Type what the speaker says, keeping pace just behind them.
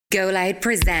Go Loud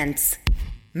presents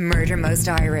Murder Most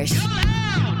Irish.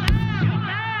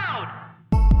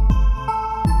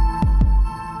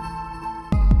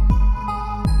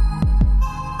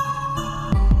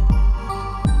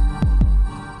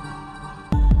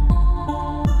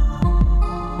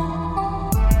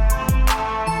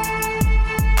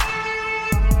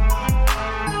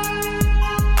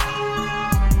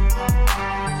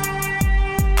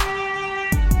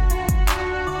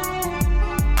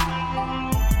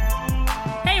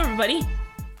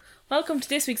 Welcome to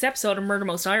this week's episode of Murder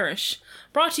Most Irish,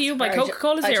 brought to you by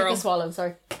Coca-Cola Zero. I took a swallow,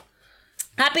 sorry.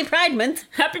 Happy Pride Month.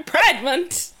 Happy Pride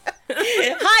Month.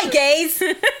 Hi, gays.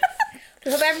 I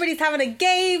hope everybody's having a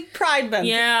gay Pride Month.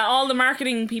 Yeah, all the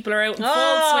marketing people are out in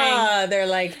full swing. They're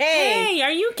like, hey,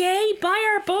 are you gay?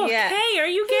 Buy our book. Yeah. Hey, are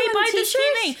you gay? Buy this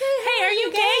TV. Hey, are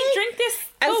you gay? Drink this Coke.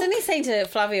 I was only saying to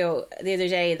Flavio the other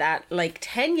day that like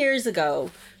 10 years ago,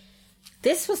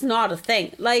 this was not a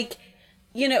thing. Like,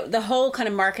 you know, the whole kind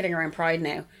of marketing around Pride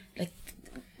now, like,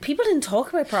 people didn't talk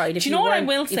about Pride if Do you know what I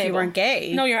will if say? you weren't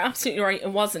gay. No, you're absolutely right.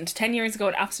 It wasn't. 10 years ago,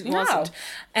 it absolutely No.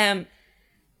 wasn't.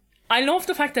 I love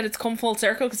the fact that it's come full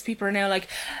circle because people are now like,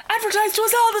 advertise to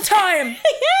us all the time.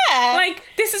 Yeah. Like,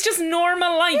 this is just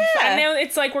normal life. Yeah. And now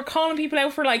it's like we're calling people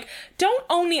out for like, don't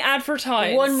only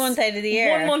advertise 1 month out of the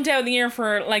year. 1 month out of the year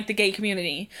for like the gay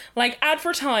community. Like,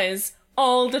 advertise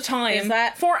all the time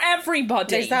for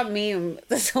everybody. There's that meme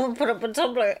that someone put up on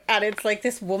Tumblr, and it's like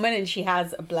this woman and she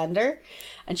has a blender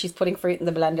and she's putting fruit in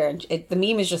the blender, and the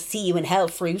meme is just "see you in hell,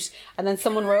 fruit," and then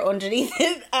someone wrote underneath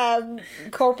it,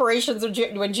 corporations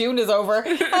when June is over. I'm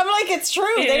like, it's true.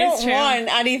 They don't want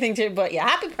anything to, but yeah,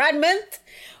 happy Pride Month.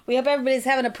 We hope everybody's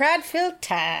having a Pride-filled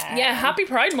time. Yeah, happy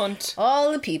Pride Month.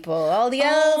 All the people, all the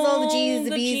L's, all the G's,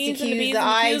 the B's, the Q's, the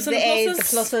I's, the A's, the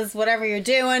pluses, whatever you're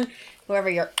doing, whoever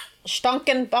you're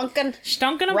stonking, bunking,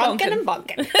 ronking and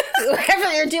bunking.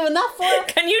 Whatever you're doing that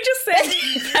for. Can you just send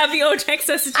Fabio a text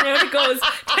message now that goes,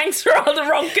 thanks for all the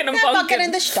ronking and bunking. Bunking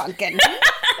and the stonking.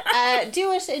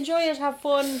 Do it, enjoy it, have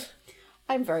fun.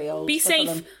 I'm very old. Be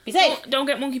safe. Be safe. Don't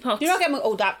get monkeypox. Do not get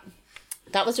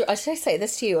that was, I should say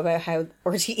this to you about how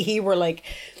RTE were like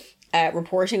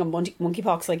reporting on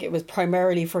monkeypox like it was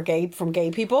primarily from gay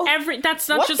people. That's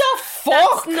not what just the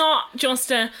fuck? That's not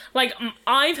just a like.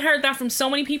 I've heard that from so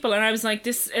many people, and I was like,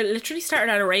 this. It literally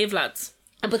started at a rave, lads.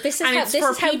 But this is how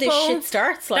this shit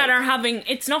starts. Like, that are having.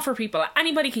 It's not for people.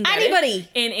 Anybody can get it.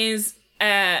 It is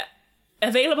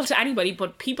available to anybody,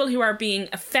 but people who are being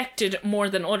affected more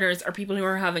than others are people who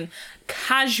are having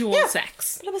casual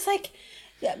sex. But I was like.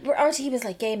 Yeah, RTE was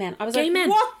like gay men. I was gay like, men.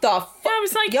 What the fuck? Yeah, I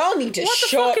was like, y'all need to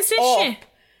shut up. What the fuck is this shit?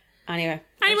 Anyway,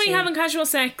 anybody having casual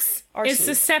sex is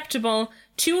susceptible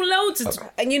to loads of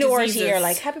and you know diseases. RTE are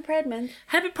like, happy Pride Month.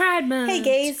 Happy Pride Month. Hey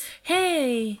gays.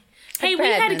 Hey, we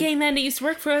had a gay man that used to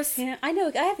work for us. Yeah, I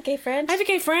know. I have a gay friend. Yeah.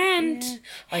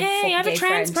 Hey, I have a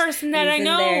trans person that I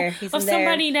know of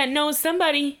somebody that knows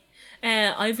somebody.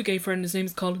 I have a gay friend. His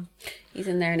name's Colin. He's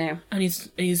in there now, and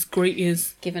he's great. He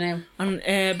is giving out.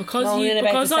 And because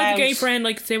I have a gay friend,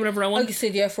 I can say whatever I want. I can say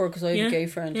the F word because I have a gay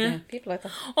friend. Yeah, people like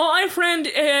that. Oh, I have a friend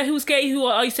who's gay who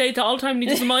I say it all the time and he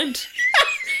doesn't mind.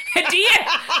 Do you?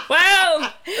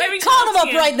 Well, let me call them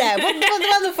up right now. Put them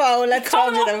on the phone. Let's talk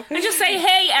to them. And just say,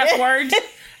 hey, F word.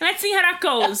 Let's see how that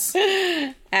goes.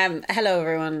 Hello,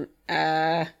 everyone.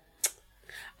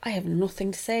 I have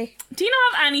nothing to say. Do you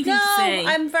not have anything to say?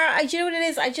 I'm very. Do you know what it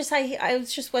is? I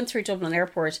just went through Dublin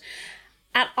Airport,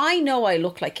 and I know I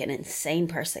look like an insane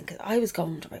person because I was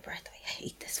going to my birthday. I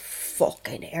hate this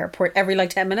fucking airport every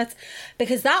like 10 minutes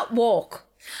because that walk.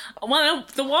 Well,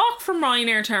 the walk from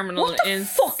Ryanair Terminal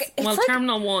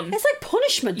Terminal 1. It's like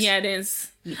punishment. Yeah, it is.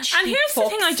 And here's the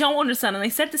thing I don't understand, and I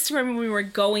said this to her when we were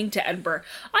going to Edinburgh.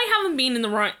 I haven't been in the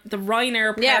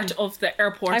Ryanair part of the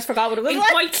airport. I forgot what it was in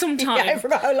like. Quite some time. Yeah, I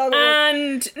forgot how long it was.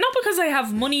 And not because I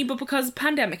have money, but because the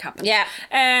pandemic happened. Yeah.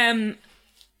 Someone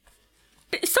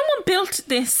built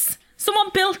this. Someone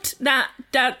built that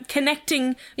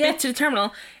connecting bit to the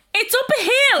terminal. It's up a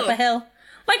hill. Up a hill.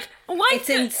 Like, why? It's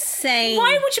insane.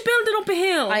 Why would you build it up a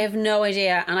hill? I have no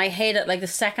idea, and I hate it. Like the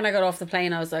second I got off the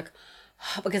plane, I was like,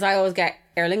 because I always get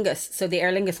Aer Lingus, so the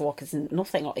Aer Lingus walk is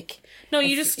nothing like. No,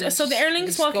 so the Aer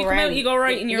Lingus walk, you come out, you go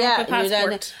right in your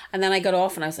passport. And then I got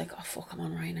off, and I was like, oh fuck, I'm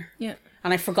on Ryanair. Yeah.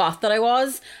 And I forgot that I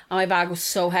was, and my bag was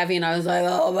so heavy, and I was like,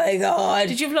 oh my god.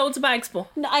 Did you have loads of bags, Bo?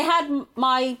 No, I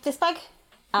had this bag.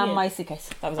 and my suitcase.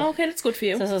 That was it. Okay, that's good for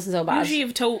you. So this wasn't so bad. Usually you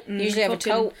have a tote. Usually I have a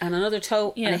tote and another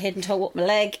tote and a hidden tote up my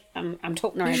leg. I'm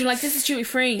toting around. You're like, this is duty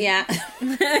free. Yeah.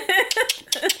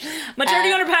 My dirty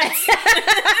underpants.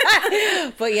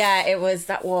 But yeah, it was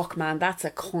that walk, man. That's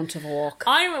a cunt of a walk.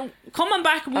 I'm coming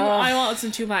back. I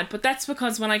wasn't too bad, but that's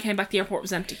because when I came back, the airport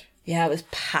was empty. Yeah, it was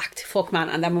packed. Fuck, man.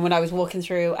 And then when I was walking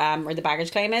through where the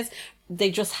baggage claim is, they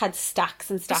just had stacks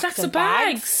and stacks of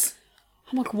bags.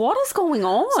 I'm like, what is going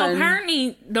on? So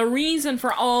apparently the reason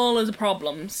for all of the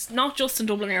problems, not just in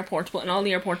Dublin Airport, but in all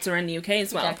the airports around the UK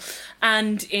as well,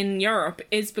 and in Europe,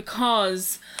 is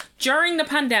because during the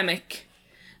pandemic,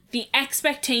 the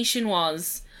expectation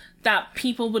was that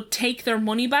people would take their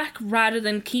money back rather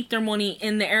than keep their money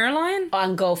in the airline.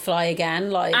 And go fly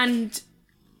again, like... And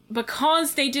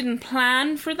because they didn't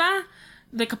plan for that,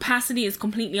 the capacity is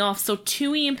completely off. So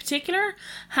TUI in particular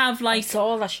have like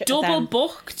double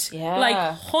booked like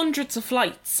hundreds of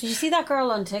flights. Did you see that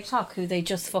girl on TikTok who they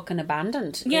just fucking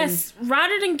abandoned? Yes,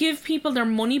 rather than give people their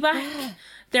money back,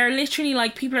 they're literally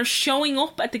like, people are showing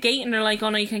up at the gate and they're like, oh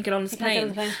no, you can't get on this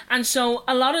plane. And so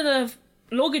a lot of the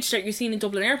luggage that you're seeing in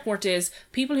Dublin Airport is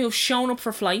people who have shown up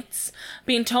for flights,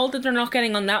 being told that they're not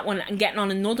getting on that one and getting on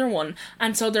another one,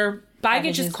 and so their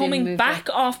baggage is coming back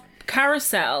off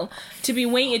carousel to be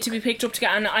waited to be picked up to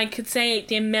get. And I could say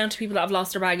the amount of people that have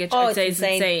lost their baggage, I'd say is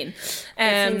insane.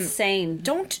 It's insane.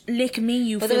 Don't lick me,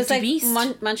 you filthy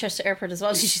beast. Manchester Airport as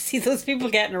well. Did you see those people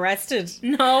getting arrested?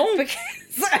 No.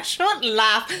 Because I shouldn't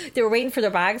laugh. They were waiting for their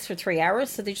bags for 3 hours,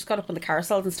 so they just got up on the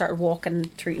carousels and started walking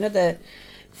through, you know, the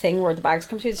thing where the bags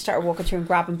come through. They started walking through and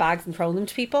grabbing bags and throwing them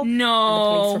to people. No. And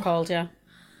the police were called, yeah.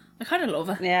 I kind of love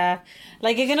it. Yeah.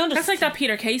 Like, you can understand. That's like that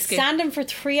Peter Kay skit. Standing for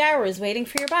 3 hours waiting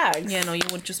for your bags. Yeah, no, you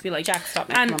would just be like, Jack, stop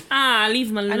making them.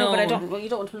 Leave him alone. I know, but I don't. Well, you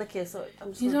don't want to lick you, so I'm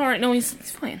just. He's alright. No, he's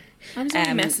fine. I'm just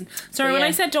only messing. Sorry, when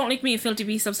I said don't lick me, you filthy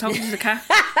beast, I was talking to the cat.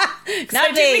 Not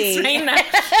I didn't explain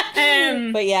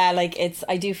that. But yeah, like,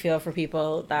 I do feel for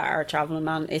people that are travelling,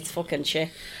 man. It's fucking shit.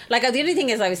 Like, the only thing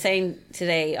is, I was saying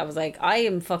today, I was like, I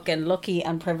am fucking lucky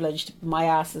and privileged. My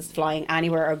ass is flying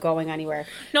anywhere or going anywhere.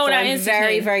 No, so that I'm is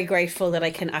very, very grateful that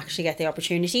I can actually get the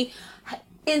opportunity.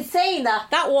 In saying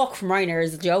that walk from Ryanair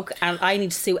is a joke, and I need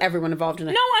to sue everyone involved in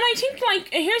it. No, and I think, like,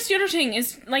 here's the other thing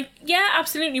is, like, yeah,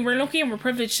 absolutely, we're lucky and we're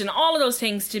privileged and all of those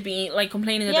things to be, like,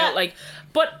 complaining about, like,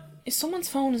 but if someone's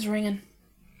phone is ringing,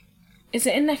 is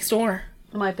it in next door?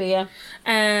 It might be, yeah.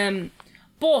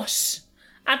 But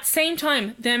at the same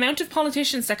time, the amount of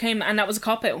politicians that came, and that was a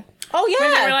cop-out. Oh, yeah.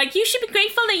 Where they were like, you should be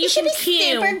grateful that you can queue.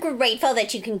 You should be super grateful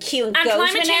that you can queue and go to an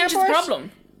airport. And climate change is the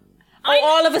problem.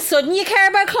 All of a sudden you care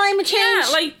about climate change?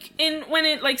 Yeah, like, when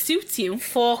it, like, suits you.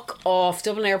 Fuck off.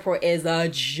 Dublin Airport is a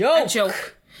joke. A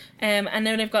joke. And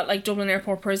now they've got, like, Dublin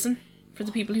Airport prison for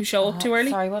the people who show up too early.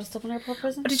 Sorry, what is Dublin Airport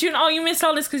prison? Did you? Oh, you missed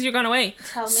all this because you're gone away.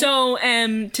 Tell me. So,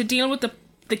 to deal with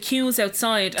the queues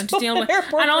outside and to deal with,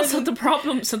 and also the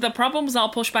problem. So the problem was all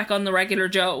pushed back on the regular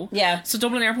Joe. Yeah. So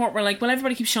Dublin Airport were like, well,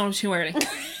 everybody keeps showing up too early.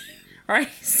 Right,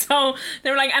 so they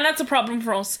were like, and that's a problem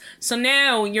for us. So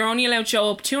now you're only allowed to show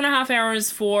up 2.5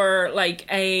 hours for like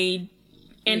a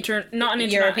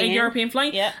European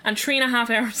flight, and 3.5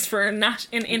 hours for an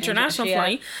international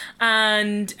flight.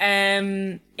 And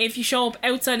if you show up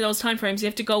outside of those time frames, you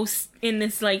have to go in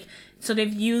this, like, so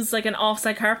they've used like an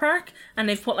offside car park and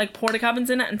they've put like porta cabins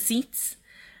in it and seats.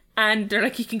 And they're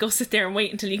like, you can go sit there and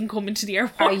wait until you can come into the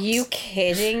airport. Are you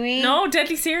kidding me? No,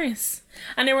 deadly serious.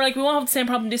 And they were like, we won't have the same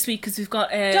problem this week because we've got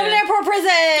Dublin Airport prison.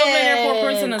 Dublin Airport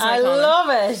prison, as I love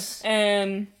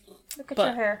it. Look at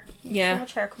your hair. Yeah. So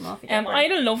much hair come off. I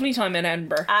had a lovely time in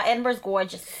Edinburgh. Edinburgh's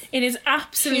gorgeous. It is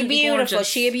absolutely beautiful. gorgeous.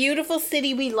 She's a beautiful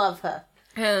city. We love her.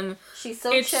 She's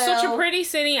so it's chill. Such a pretty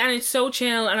city and it's so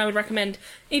chill, and I would recommend,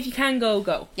 if you can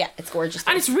go. Yeah, it's gorgeous.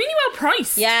 And it's really well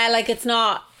priced. Yeah, like, it's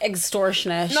not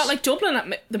extortionate. Not like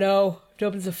Dublin. No,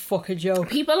 Dublin's a fucking joke.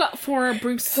 People for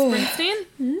Bruce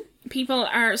Springsteen. People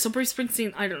are, so Bruce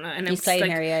Springsteen, I don't know, announced like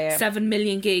here, 7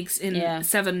 million gigs in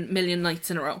 7 million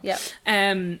nights in a row. Yeah.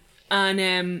 And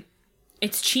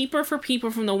it's cheaper for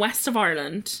people from the west of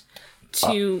Ireland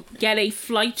to get a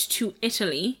flight to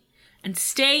Italy and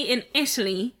stay in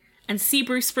Italy and see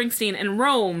Bruce Springsteen in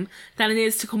Rome than it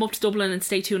is to come up to Dublin and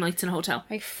stay 2 nights in a hotel.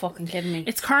 Are you fucking kidding me?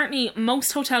 It's currently,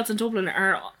 most hotels in Dublin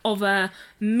are of a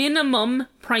minimum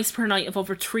price per night of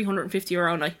over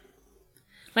 €350 a night.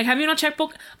 Like, have you not checked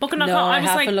Booking.com? No, I was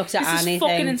haven't like, looked at this anything. is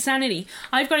fucking insanity.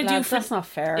 I've got to do for... That's not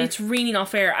fair. It's really not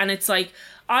fair. And it's like,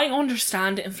 I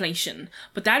understand inflation,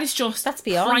 but that is just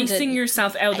pricing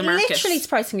yourself out of the market. Literally, it's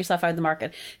pricing yourself out of the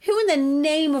market. Who in the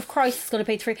name of Christ is going to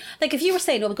pay $3? Like, if you were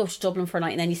saying, we'll go to Dublin for a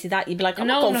night, and then you see that, you'd be like, I'm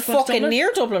not going fucking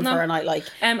near Dublin for a night. Like,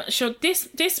 so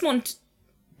this month,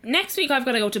 next week I've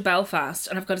got to go to Belfast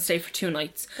and I've got to stay for 2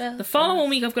 nights. The following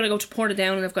week I've got to go to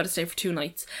Portadown and I've got to stay for 2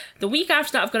 nights. The week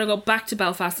after that I've got to go back to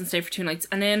Belfast and stay for 2 nights.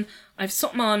 And then I've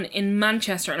something on in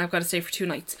Manchester and I've got to stay for 2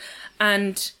 nights.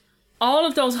 And all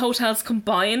of those hotels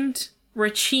combined were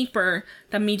cheaper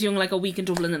than me doing like a week in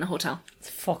Dublin in a hotel. It's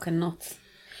fucking nuts.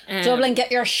 Dublin,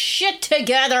 get your shit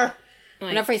together. Like,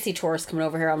 whenever I see tourists coming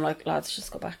over here, I'm like, lads,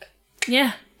 just go back.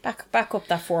 Yeah. Back up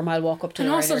that 4 mile walk up to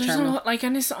And the also, Ryanair there's terminal. no, like,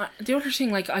 and this, the other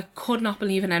thing, like, I could not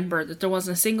believe in Edinburgh that there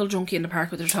wasn't a single junkie in the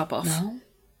park with their top off. No.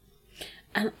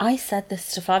 And I said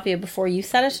this to Fabio before you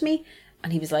said it to me,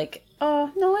 and he was like,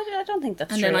 oh, no, I don't think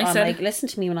that's And true. then I I'm said- like, listen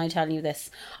to me when I tell you this.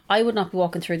 I would not be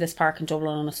walking through this park in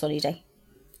Dublin on a sunny day.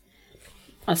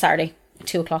 On Saturday, at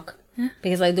 2 o'clock. Yeah.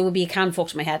 Because like there would be a can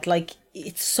fucked in my head. Like,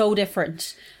 it's so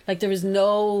different. Like, there was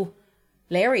no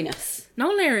Larryness. No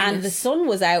Larryness. And the sun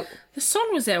was out. The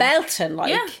sun was out. Belting, like.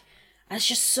 Yeah. And it's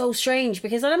just so strange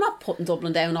because I'm not putting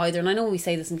Dublin down either. And I know we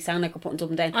say this and we sound like we're putting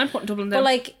Dublin down. I'm putting Dublin down. But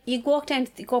like, you walk down,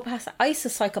 you go past, I used to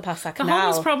cycle past that the canal.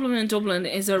 homeless problem in Dublin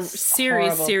is a serious,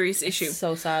 horrible. serious issue.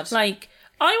 So sad. Like,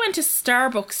 I went to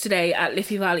Starbucks today at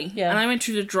Liffey Valley. Yeah. And I went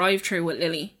through the drive-thru with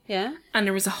Lily. Yeah. And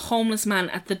there was a homeless man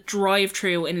at the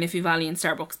drive-thru in Liffey Valley in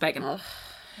Starbucks begging. That's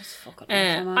fucking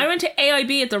awful, man. I went to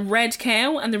AIB at the Red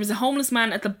Cow and there was a homeless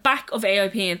man at the back of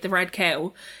AIB at the Red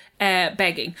Cow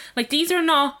begging. Like, these are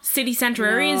not city centre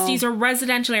areas, these are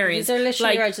residential areas. These are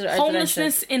literally like, residential.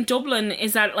 homelessness in Dublin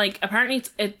is that, like, apparently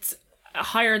it's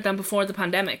higher than before the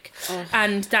pandemic.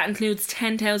 And that includes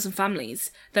 10,000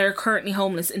 families that are currently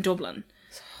homeless in Dublin.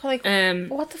 Like,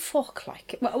 what the fuck?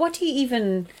 Like, what do you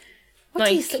even...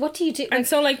 What do you do? And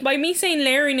so, like, by me saying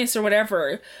Larryness or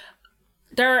whatever,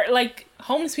 they're, like,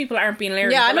 homeless people aren't being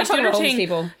Larry. Yeah, but, I'm not like, talking the about other homeless thing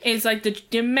people. is, like,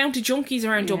 the amount of junkies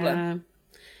around Dublin.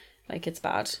 Like, it's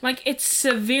bad. Like, it's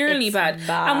severely It's bad.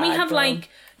 bad, And we have, bro. like,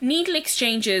 needle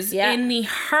exchanges Yeah. in the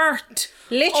heart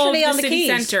Literally of on the the city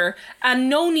quays. centre, and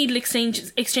no needle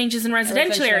exchanges in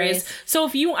residential areas. So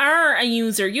if you are a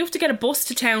user, you have to get a bus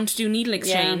to town to do needle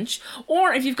exchange,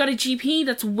 or if you've got a GP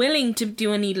that's willing to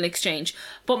do a needle exchange.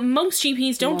 But most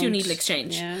GPs don't do needle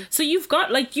exchange. Yeah. So you've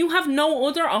got, like, you have no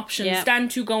other options Yeah. than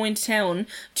to go into town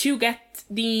to get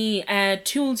the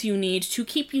tools you need to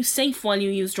keep you safe while you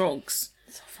use drugs.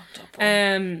 So fucked up.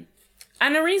 Bro.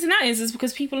 And the reason that is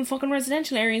because people in fucking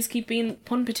residential areas keep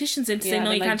putting petitions in to say, no,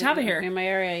 you can't have it here. In my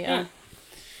area, yeah.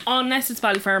 Unless it's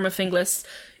Ballyfermot, Finglas,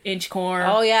 Inchicore.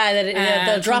 Oh, yeah,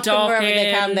 they'll drop them wherever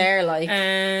they can there, like.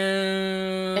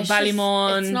 It's just-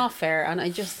 Ballymun. It's not fair, and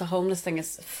the homeless thing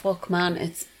is, fuck, man,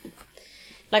 it's...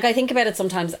 Like, I think about it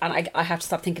sometimes, and I have to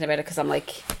stop thinking about it, because I'm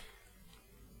like,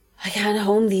 I can't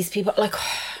home these people, like...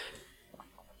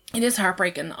 It is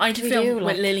heartbreaking. I We feel do, with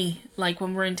like- Lily, like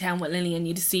when we're in town with Lily and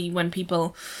you just see when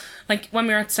people, like when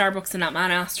we were at Starbucks and that man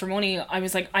asked for money, I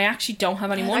was like, I actually don't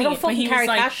have any money. don't But fucking he was carry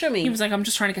like, cash with me. He was like, I'm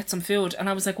just trying to get some food. And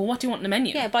I was like, well, what do you want in the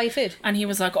menu? Yeah, buy you food. And he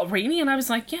was like, oh, really? And I was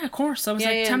like, yeah, of course. I was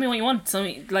like, yeah. tell me what you want. So,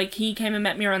 like, he came and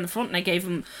met me around the front and I gave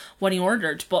him what he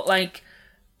ordered. But, like,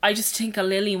 I just think of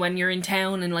Lily when you're in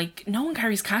town and, like, no one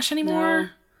carries cash anymore. No.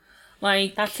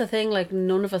 Like, That's the thing, like,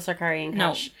 none of us are carrying No.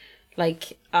 cash.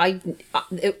 Like, I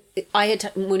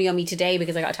had money on me today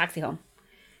because I got a taxi home.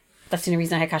 That's the only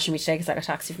reason I had cash on me today, because I got a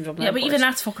taxi from Dublin yeah, but Airport. even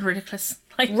that's fucking ridiculous.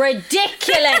 Like,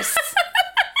 Ridiculous!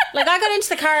 Like, I got into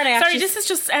the car and I sorry, actually... this is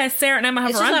just Sarah and Emma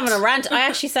have It's a just rant. having a rant. I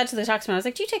actually said to the taxi man, I was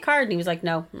like, do you take card? And he was like,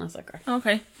 no. And I was like, great.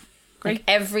 Okay. Great. Like,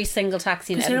 every single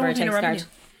taxi in 'Cause they don't Edinburgh want takes any card.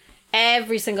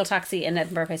 Every single taxi in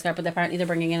Edinburgh takes card, but apparently they're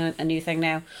bringing in a new thing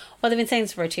now. Well, they've been saying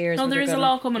this for 2 years. No, but there they're is a gonna-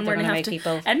 law coming they're where they gonna have make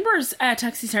to. Edinburgh's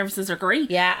taxi services are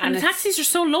great. Yeah, and the it's- taxis are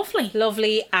so lovely.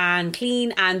 Lovely and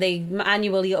clean, and they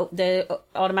manually the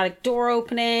automatic door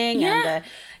opening, and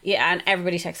and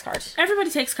everybody takes card. Everybody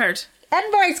takes card.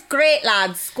 Edinburgh's great,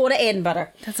 lads. Go to Edinburgh.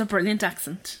 That's a brilliant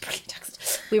accent.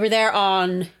 We were there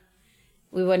on.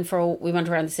 We went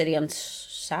around the city on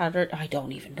Saturday. I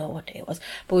don't even know what day it was,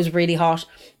 but it was really hot,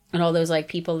 and all those like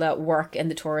people that work in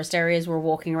the tourist areas were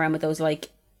walking around with those like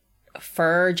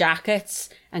fur jackets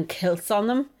and kilts on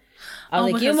them. I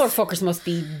was like, you because- motherfuckers must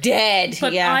be dead.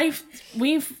 But yeah.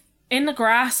 we've in the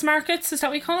grass markets, is that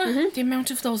what we call it? The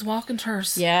amount of those walking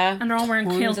tours. Yeah, And they're all wearing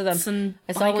tons kilts of them. and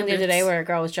I saw one the other day boots. where a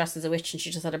girl was dressed as a witch and she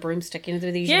just had a broomstick. You know,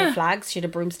 the usual Yeah. flags. She had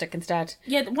a broomstick instead.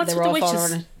 Yeah, what's They with were the all witches?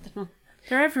 following it. I don't know.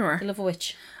 They're everywhere. I love a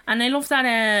witch. And I love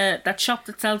that shop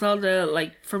that sells all the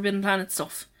like Forbidden Planet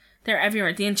stuff. They're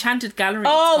everywhere. The Enchanted Gallery.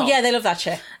 Oh yeah, they love that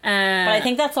shit. But but I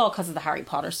think that's all because of the Harry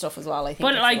Potter stuff as well. I think.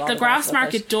 But that's a like lot the of grass that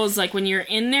market does, like when you're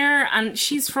in there, and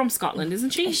she's from Scotland,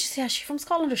 isn't she? She's from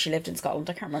Scotland, or she lived in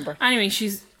Scotland. I can't remember. Anyway,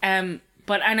 she's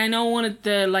but and I know one of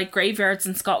the like graveyards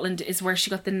in Scotland is where she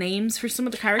got the names for some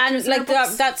of the characters. And in her like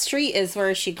books. that street is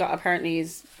where she got apparently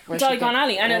is Diagon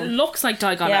Alley, and it looks like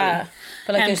Diagon Alley.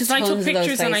 But like, Because I took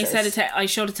pictures and I said I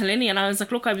showed it to Lily, and I was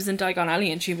like, "Look, I was in Diagon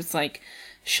Alley," and she was like,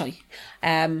 "Shy."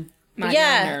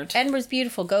 Nerd. Edinburgh's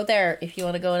beautiful. Go there if you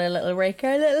want to go on a little break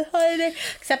or a little holiday.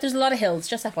 Except there's a lot of hills,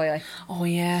 just FYI. Oh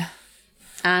yeah.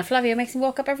 And Flavio makes me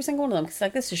walk up every single one of them because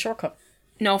like this is a shortcut.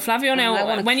 No, Flavio.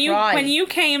 Now, when you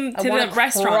came to the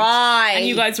restaurant and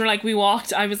you guys were like, we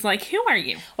walked, I was like, who are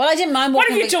you? Well, I didn't mind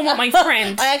walking. What have you done with my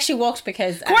friend? I actually walked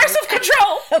because coercive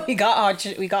control. we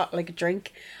got like a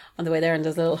drink on the way there, and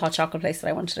there's a little hot chocolate place that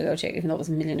I wanted to go to, even though it was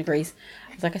a million degrees.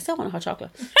 I was like, I still want a hot chocolate.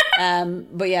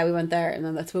 But yeah, we went there, and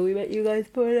then that's where we met you guys.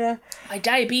 But my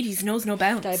diabetes knows no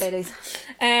bounds. Diabetes.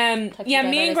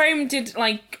 Me and Graham did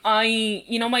like my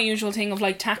usual thing of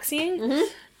like taxiing. Mm-hmm.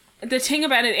 The thing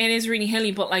about it is really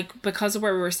hilly, but like because of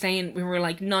where we were staying, we were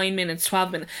like 9 minutes,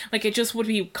 12 minutes. Like it just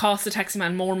would cost the taxi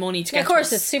man more money to get. Of course,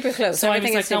 to us. it's super close. So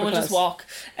everything I was like, no, we'll just walk.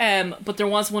 But there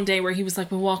was one day where he was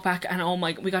like, we'll walk back, and oh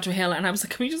my, we got to a hill, and I was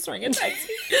like, can we just ring a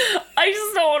taxi? I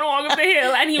just don't want to walk up the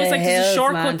hill. And he was like, there's a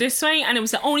shortcut this way, and it was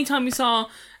the only time we saw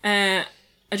a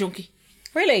junkie.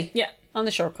 Really? Yeah. On the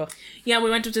shortcut. Yeah,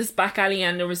 we went up this back alley,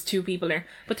 and there was 2 people there,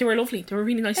 but they were lovely. They were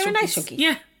really nice. They were nice junkies.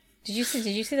 Yeah. Did you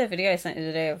see that video I sent you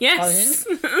today? Yes.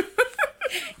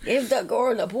 Give that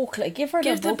girl the booklet. Give her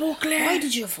the booklet. Why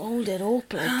did you fold it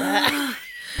up like that?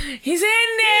 He's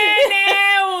in there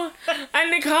now,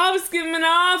 and the cops give him an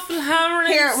awful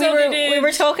hammering. We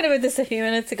were talking about this a few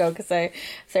minutes ago because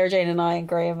Sarah Jane and I and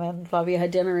Graham and Flavia had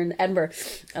dinner in Edinburgh,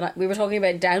 and we were talking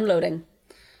about downloading,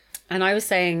 and I was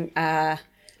saying we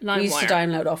used to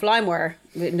download off LimeWire.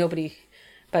 Nobody,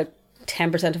 about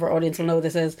 10% of our audience will know what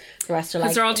this is. The rest are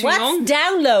like, they're all too what's young?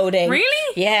 downloading?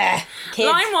 Really? Yeah.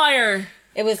 Kids. LimeWire.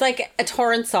 It was like a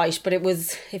torrent site, but it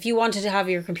was if you wanted to have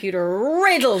your computer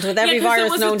riddled with every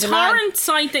virus known to man. It was a torrent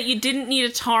site that you didn't need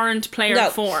a torrent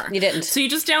player for. You didn't. So you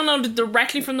just downloaded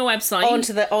directly from the website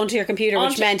onto your computer,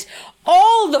 which meant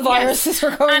all the viruses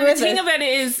were going with it. And the thing about it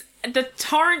is, the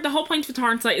whole point of a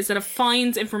torrent site is that it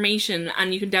finds information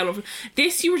and you can download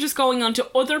this. You were just going onto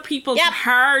other people's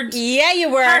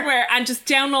hardware and just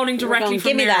downloading directly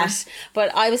from there. Give me that.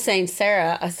 But I was saying to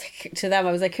Sarah, I was like, to them,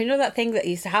 I was like, you know that thing that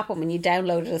used to happen when you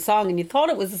downloaded a song and you thought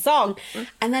it was a song,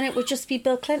 and then it would just be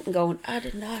Bill Clinton going, I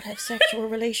did not have sexual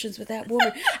relations with that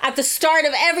woman at the start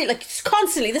of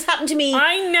constantly. This happened to me.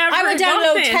 I would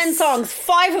download 10 songs,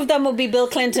 5 of them would be Bill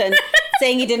Clinton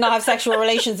saying he did not have sexual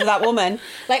relations with that woman.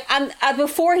 Like, and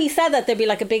before he said that, there'd be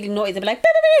like a big noise. They'd be like,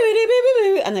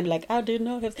 and they'd be like, I did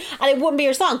not have, and it wouldn't be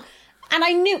your song. And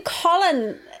I knew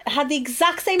Colin had the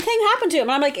exact same thing happen to him.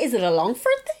 And I'm like, is it a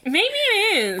Longford thing? Maybe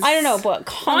it is. I don't know, but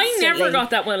constantly. I never got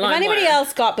that with LimeWire. If anybody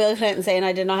else got Bill Clinton saying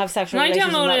I did not have sexual relations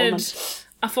with that woman. I downloaded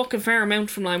a fucking fair amount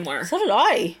from LimeWire. So did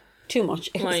I. Too much.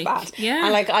 It was bad. Yeah.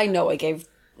 And I know I gave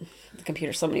the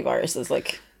computer so many viruses,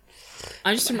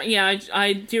 I just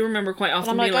I do remember quite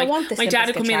often being like my dad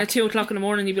would come in at 2:00 in the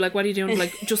morning and he'd be like, what are you doing?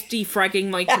 Like, just defragging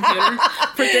my computer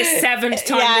for the 7th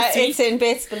time this week. It's in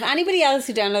bits. But if anybody else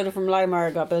who downloaded from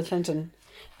LimeWire got Bill Clinton,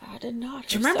 I did not.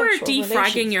 Do you remember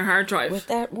defragging your hard drive with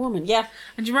that woman? Yeah.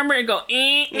 And do you remember it go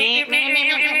hey,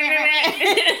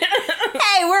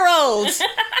 we're old.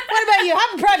 What about you?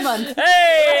 Happy Pride Month.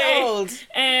 Hey, we're old.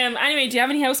 Anyway, do you have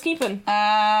any housekeeping?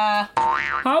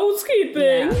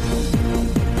 Housekeeping. Yeah.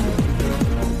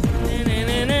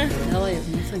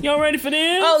 Y'all ready for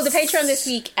this? Oh, the Patreon this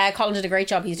week, Colin did a great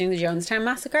job. He's doing the Jonestown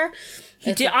Massacre.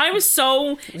 He did. I was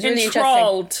so really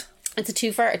enthralled. It's a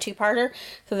two-parter.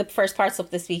 So the first part's up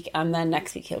this week, and then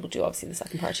next week he'll do obviously the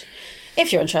second part.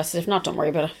 If you're interested. If not, don't worry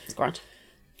about it. It's grand.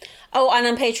 Oh, and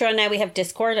on Patreon now we have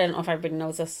Discord. I don't know if everybody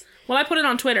knows this. Well, I put it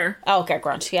on Twitter. Oh, okay,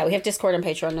 grand. Yeah, we have Discord and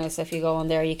Patreon now, so if you go on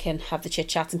there, you can have the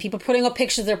chit-chats and people putting up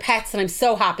pictures of their pets, and I'm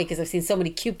so happy because I've seen so many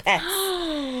cute pets.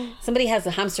 Somebody has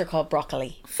a hamster called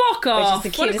Broccoli. Fuck off.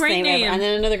 Which is the cutest name ever. And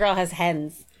then another girl has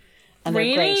hens. And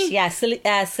they're great. Yeah,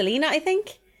 Selena, I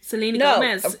think. Selena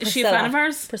Gomez. Priscilla. Is she a fan of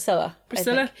ours? Priscilla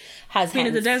has Queen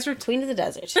hens. of the Desert. Queen of the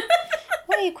Desert.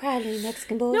 Why are you crying, you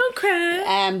Mexican boy? Don't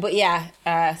cry. But yeah,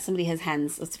 somebody has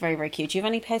hens. It's very, very cute. Do you have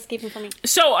any housekeeping for me?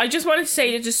 So I just wanted to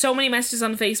say that there's so many messages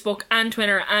on Facebook and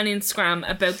Twitter and Instagram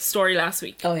about the story last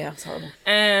week. Oh yeah, it's horrible.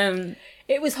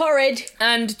 It was horrid.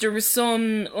 And there was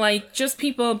some, just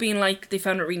people being like, they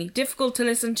found it really difficult to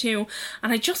listen to.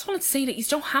 And I just wanted to say that you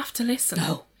don't have to listen.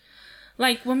 No.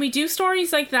 When we do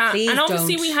stories like that, please and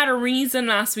obviously don't. we had a reason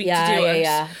last week to do it.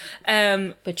 Yeah.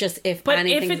 But just if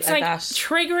it's like that,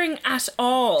 triggering at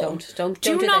all, don't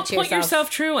do that not to put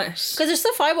yourself through it. Because there's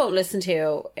stuff I won't listen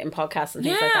to in podcasts and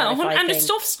things like that. And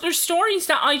there's stories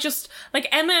that I just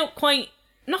Emma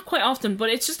not quite often, but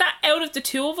it's just that out of the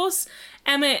two of us,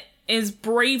 Emma is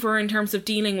braver in terms of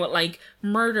dealing with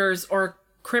murders or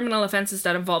criminal offences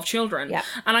that involve children. Yeah.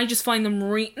 And I just find them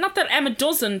not that Emma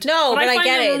doesn't. No, but I find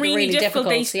get them it. really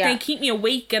difficult. Yeah. They keep me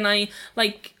awake, and I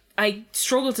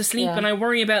struggle to sleep, and I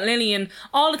worry about Lily and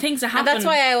all the things that happen. And that's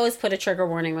why I always put a trigger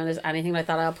warning when there's anything like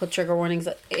that. I'll put trigger warnings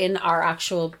in our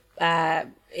actual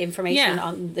information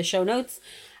on the show notes.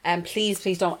 And please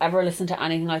don't ever listen to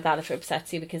anything like that if it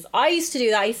upsets you, because I used to do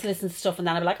that. I used to listen to stuff and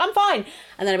then I'd be like, I'm fine.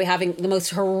 And then I'd be having the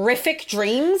most horrific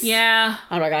dreams. Yeah.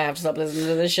 I'm like, I have to stop listening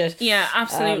to this shit. Yeah,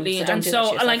 absolutely. So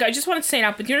so like, I just wanted to say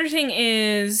that. But the other thing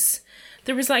is,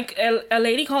 there was like a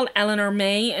lady called Eleanor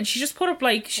May, and she just put up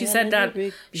like, she said that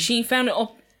she found it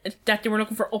up that they were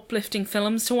looking for uplifting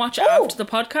films to watch after the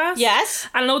podcast. Yes.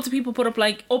 And loads of people put up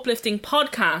like uplifting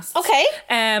podcasts. Okay.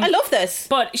 I love this.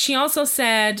 But she also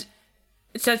said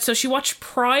so she watched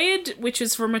Pride, which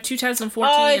is from a 2014.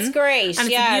 Oh, it's great. And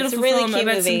it's a beautiful really film cute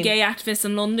about movie. some gay activists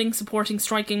in London supporting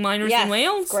striking minors in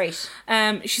Wales. Great.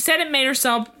 She said it made her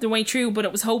sob the way through, but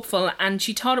it was hopeful, and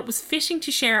she thought it was fitting to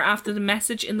share after the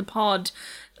message in the pod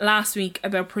last week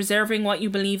about preserving what you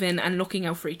believe in and looking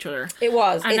out for each other. It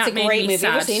was. And it's a that made great me movie.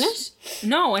 Have you sad. seen it?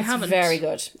 No, I haven't. Very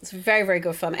good. It's a very, very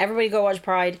good film. Everybody go watch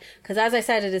Pride, because as I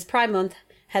said, it is Pride Month.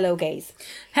 Hello, gays.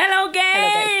 Hello, gays.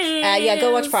 Hello, gays. Yeah,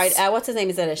 go watch Pride. What's his name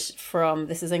is in it from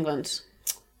This Is England?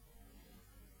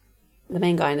 The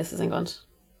main guy in This Is England.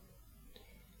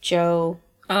 Joe.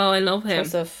 Oh, I love him.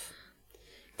 Joseph.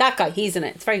 That guy, he's in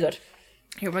it. It's very good.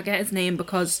 Here, we'll get his name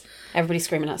because... Everybody's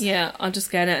screaming at us. Yeah, I'll just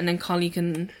get it and then Collie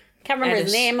can... Can't remember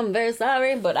his name, I'm very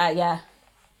sorry, but yeah.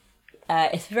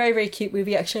 It's a very, very cute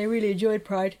movie, actually. I really enjoyed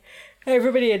Pride.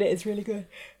 Everybody in it is really good.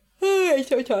 Oh, I'm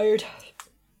so tired.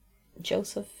 Joe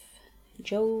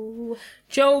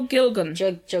Gilgun.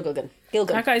 Joe Gilgun.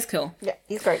 That guy's cool. Yeah,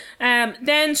 he's great.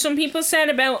 Then some people said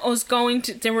about us going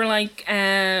to... They were like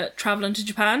travelling to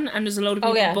Japan, and there's a load of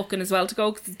people booking as well to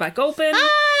go because it's back open.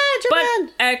 Ah,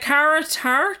 Japan! But Cara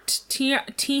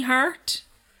T-Heart?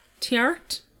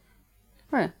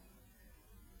 Where?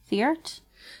 The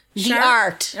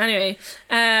art. Anyway,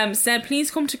 said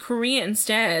please come to Korea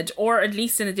instead, or at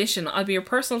least in addition. I'll be your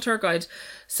personal tour guide.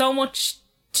 So much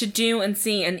to do and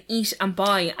see and eat and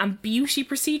buy, and beauty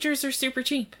procedures are super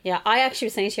cheap. Yeah, I actually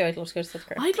was saying to you I'd love to go to South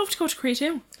Korea. I'd love to go to Korea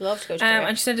too. Love to go to Korea.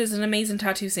 And she said there's an amazing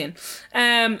tattoo scene.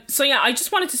 So yeah, I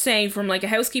just wanted to say from like a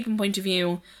housekeeping point of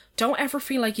view, don't ever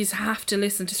feel like you have to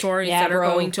listen to stories that are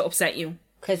going to upset you.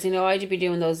 Because, you know, I'd be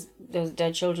doing those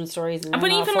dead children stories. And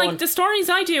but even, like, the stories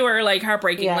I do are, like,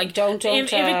 heartbreaking. Yeah, like, don't.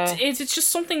 If it's just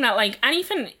something that, like, and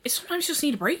even, sometimes you just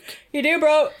need a break. You do,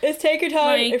 bro. Let's take your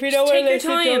time. Like, if you don't want to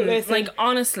listen, don't listen. Like,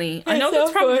 honestly. I know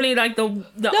that's probably, like, the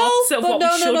opposite of what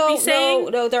we should be saying.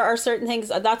 No, there are certain things.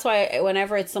 That's why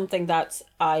whenever it's something that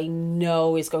I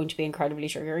know is going to be incredibly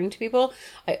triggering to people,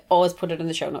 I always put it in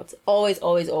the show notes. Always,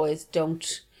 always, always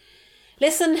don't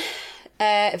listen.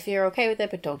 If you're okay with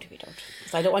it, but don't if you don't.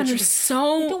 Because I don't want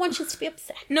I don't want you to be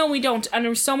upset. No, we don't. And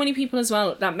there were so many people as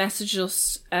well that messaged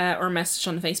us or messaged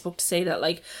on Facebook to say that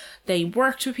like they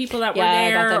worked with people that were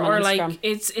there, or like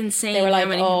it's insane. They were like,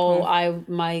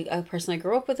 a person I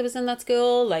grew up with was in that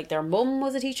school. Like their mum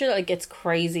was a teacher. Like it's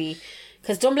crazy,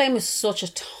 because Dunblane was such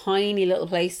a tiny little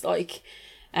place. Like,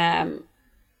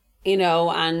 you know,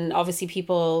 and obviously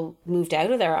people moved out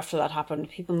of there after that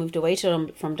happened. People moved away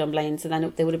from Dunblane, so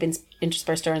then they would have been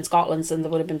interspersed there in Scotland, so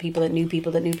there would have been people that knew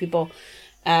people that knew people.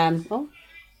 Colin's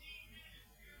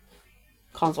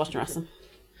watching wrestling.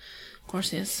 Of course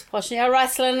he is. Watching your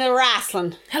wrestling.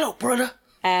 Hello, brother.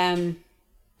 But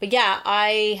yeah,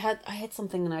 I had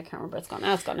something and I can't remember. It's gone.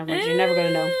 Now it's gone. Never mind. You're never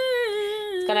gonna know.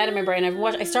 It's gone out of my brain.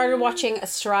 I started watching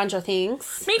Stranger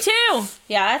Things. Me too.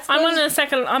 Yeah, it's good.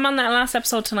 I'm on that last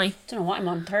episode tonight. I don't know what I'm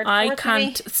on. Third. I fourth, can't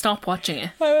maybe? Stop watching it.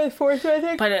 I'm on fourth, I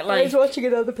think. But I was watching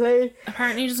it on the plane.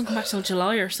 Apparently, it doesn't come back till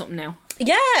July or something now.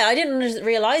 Yeah, I didn't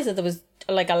realise that there was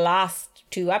like a last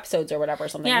 2 episodes or whatever or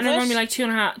something. Yeah, and they're going to be like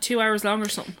 2 hours long or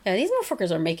something. Yeah, these motherfuckers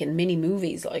are making mini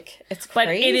movies. Like, it's crazy.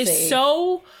 But it is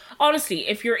so... Honestly,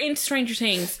 if you're into Stranger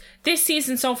Things, this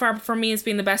season so far for me has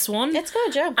been the best one. It's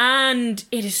good, yeah. And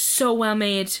it is so well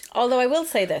made. Although I will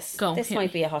say this. This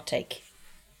might be a hot take.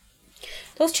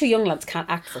 Those 2 young lads can't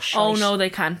act for shit. Oh, no, they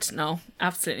can't. No,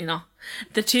 absolutely not.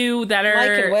 The 2 that are...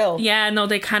 Mike and Will. Yeah, no,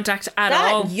 they can't act at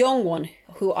all. That young one,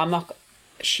 who I'm not...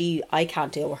 I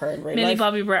can't deal with her in real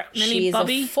life. She's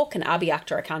a fucking Abby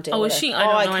actor. I can't deal with her. Oh, is she?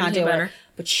 I don't know anything about her.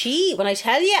 But she, when I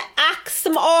tell you, acts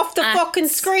them off the fucking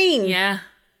screen. Yeah.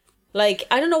 Like,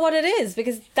 I don't know what it is,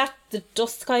 because the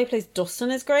Dust guy who plays Dustin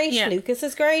is great. Yeah. Lucas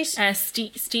is great.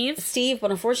 Steve,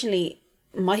 but unfortunately,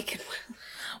 Mike and Will.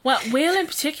 Well, Will in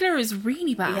particular is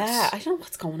really bad. Yeah, I don't know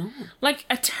what's going on. Like,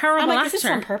 a terrible actor. Is this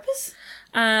on purpose?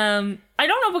 I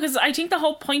don't know, because I think the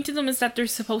whole point of them is that they're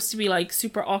supposed to be like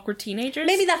super awkward teenagers.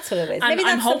 Maybe that's what it is. And Maybe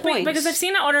that's I'm hoping, the point. because I've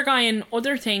seen that other guy in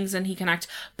other things and he can act,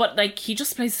 but like he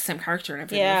just plays the same character in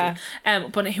every movie.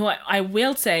 But who I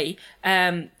will say,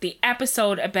 the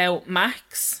episode about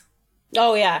Max.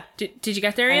 Oh yeah. Did you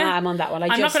get there yet? I'm on that one.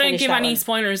 I'm not going to give any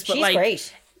spoilers, but she's like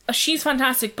great. She's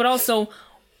fantastic, but also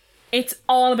it's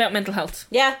all about mental health.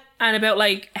 Yeah. And about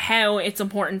like how it's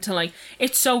important to like,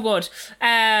 it's so good.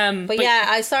 But yeah,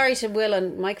 I'm sorry to Will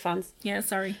and Mike fans. Yeah,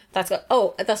 sorry. That's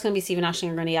going to be Stephen Ashton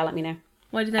are going to yell at me now.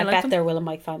 Why did they I like bet them? they're Will and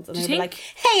Mike fans, and they'll be think? like,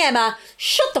 "Hey Emma,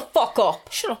 shut the fuck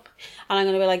up." Shut up. And I'm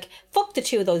going to be like, "Fuck the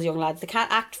two of those young lads. They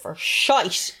can't act for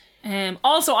shite."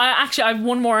 Also, I have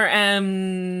one more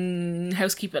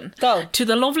housekeeping. Go. To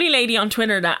the lovely lady on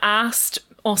Twitter that asked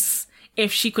us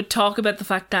if she could talk about the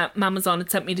fact that Amazon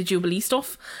had sent me the Jubilee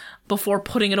stuff before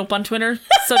putting it up on Twitter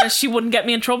so that she wouldn't get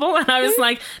me in trouble. And I was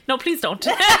like, no, please don't.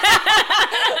 Really,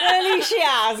 she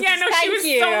asked. Yeah, no, Thank she was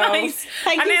you. so nice.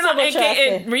 Thank you so much.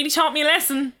 It really taught me a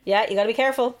lesson. Yeah, you got to be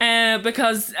careful.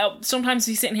 Because sometimes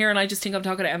we sit in here and I just think I'm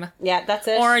talking to Emma. Yeah, that's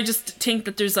it. Or I just think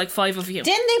that there's like 5 of you.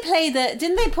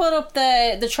 Didn't they put up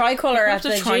the tricolour at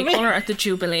the Jubilee? Tricolour at the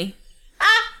Jubilee.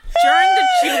 During the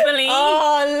Jubilee.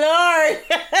 Oh,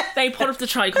 Lord. They put up the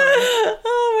tricolour.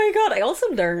 Oh, my God. I also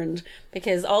learned,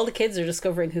 because all the kids are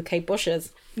discovering who Kate Bush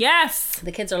is. Yes.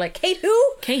 The kids are like, Kate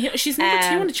who? Kate, she's number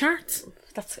 2 on the charts.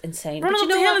 That's insane. Run But Up you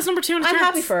know the Hill what? is number 2 on the I'm charts.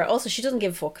 happy for her. Also, she doesn't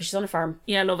give a fuck because she's on a farm.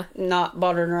 Yeah, I love it. Not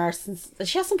bothering her arse since...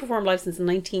 She hasn't performed live since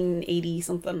 1980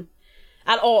 something.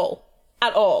 At all.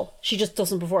 At all. She just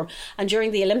doesn't perform. And during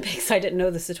the Olympics, I didn't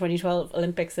know this, the 2012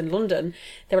 Olympics in London,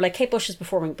 they were like, Kate Bush is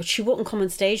performing, but she wouldn't come on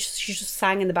stage. She just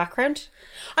sang in the background.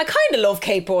 I kind of love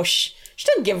Kate Bush. She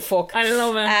doesn't give a fuck. I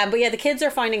love it. But yeah, the kids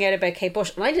are finding out about Kate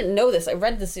Bush. And I didn't know this. I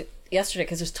read this yesterday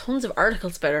because there's tons of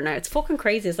articles about her now. It's fucking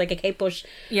crazy. It's like a Kate Bush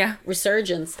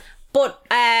resurgence. But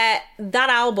that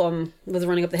album with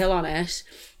Running Up the Hill on it,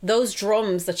 those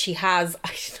drums that she has, I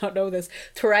did not know this,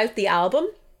 throughout the album,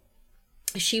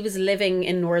 she was living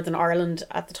in Northern Ireland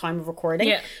at the time of recording.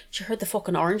 Yeah. She heard the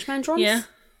fucking Orange Men drums. Yeah.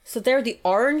 So they're the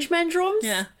Orange Men drums.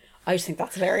 Yeah. I just think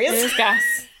that's hilarious. It is gas.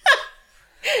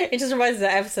 It just reminds me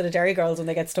of the episode of Dairy Girls when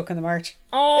they get stuck in the march.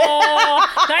 Oh,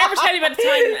 did I ever tell you about the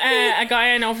time a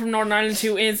guy I know from Northern Ireland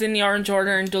who is in the Orange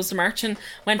Order and does the march and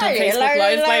went on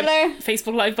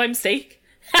Facebook Live by mistake?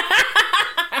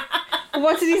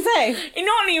 What did he say?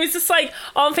 He was just like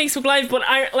on Facebook Live, but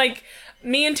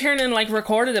me and Tiernan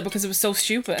recorded it because it was so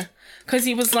stupid. Because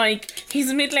he was like, he's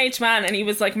a middle-aged man and he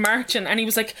was like marching and he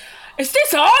was like, is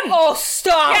this on? Oh,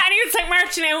 stop! Yeah, and he was like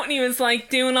marching out and he was like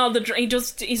doing all the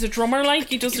he's a drummer,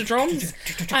 he does the drums.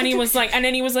 And he was like, we're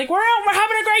out, we're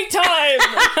having a great time.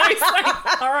 I was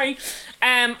like, alright.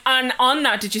 And on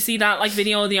that, did you see that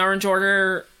video of the Orange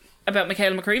Order about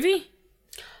Michaela McCreevy?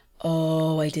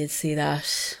 Oh, I did see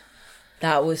that.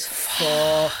 That was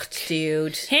fucked,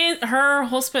 dude. Her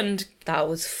husband That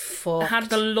was fucked. had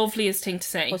the loveliest thing to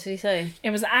say. What did he say? It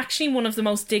was actually one of the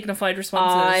most dignified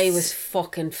responses. I was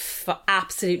fucking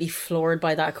absolutely floored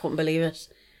by that. I couldn't believe it.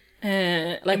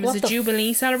 It was what a the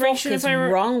Jubilee celebration. What is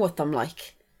wrong with them?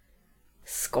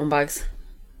 Scumbags.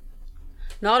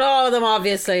 Not all of them,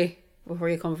 obviously. Before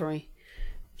you come for me,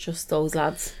 just those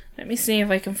lads. Let me see if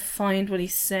I can find what he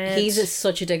said. He's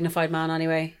such a dignified man.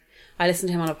 Anyway, I listened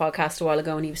to him on a podcast a while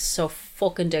ago, and he was so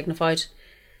fucking dignified.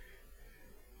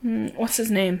 What's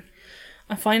his name?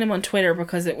 I find him on Twitter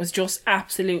because it was just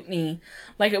absolutely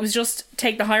it was just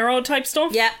take the high road type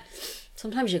stuff. Yeah.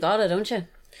 Sometimes you gotta, don't you?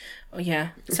 Oh yeah.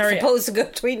 Sorry. Supposed to go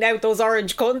tweeting out those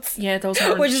orange cunts. Yeah, those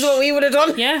orange. Which is what we would have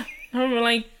done. Yeah. I was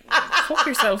like, fuck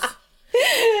yourself.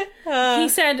 He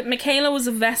said, Michaela was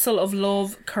a vessel of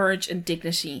love, courage and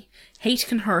dignity. Hate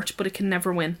can hurt, but it can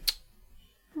never win.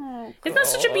 Oh, isn't that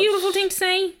such a beautiful thing to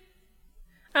say?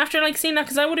 After seeing that,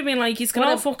 because I would have been like, he's got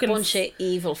all fucking bunch of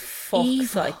evil fucks.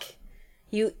 Evil.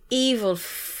 You evil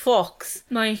fucks.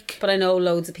 But I know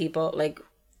loads of people,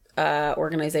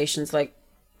 organisations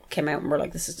came out and were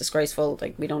like, this is disgraceful,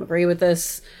 we don't agree with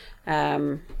this.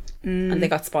 And they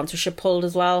got sponsorship pulled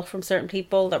as well from certain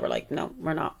people that were like, no,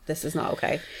 we're not, this is not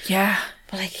okay. Yeah.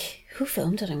 But who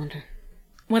filmed it, I wonder?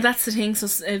 Well, that's the thing. So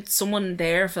someone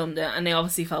there filmed it, and they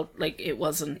obviously felt like it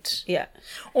wasn't. Yeah.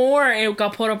 Or it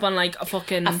got put up on a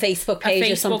Facebook page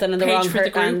or something, and the wrong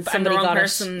person, and the wrong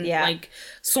person, it. Yeah.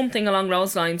 Something along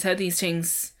those lines. How these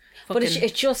things. But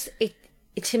it just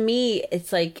to me,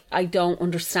 it's I don't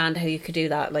understand how you could do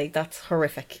that. That's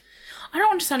horrific. I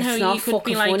don't understand how you could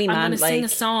be funny, I'm man. going to sing a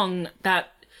song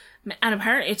that, and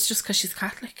apparently it's just because she's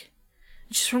Catholic.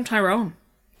 She's from Tyrone.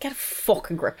 Get a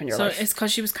fucking grip in your life. So it's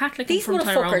because she was Catholic. These and from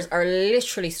motherfuckers Tyrone. are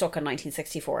literally stuck in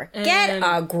 1964. Get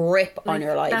a grip on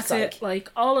your life. That's it. Like,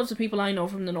 all of the people I know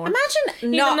from the north. Imagine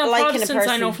Even not the liking a Protestants person.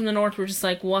 I know from the north were just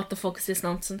like, what the fuck is this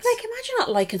nonsense? Like, imagine not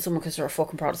liking someone because they're a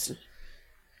fucking Protestant.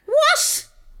 What?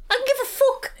 I don't give a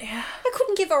fuck. Yeah. I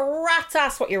couldn't give a rat's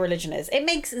ass what your religion is. It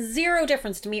makes zero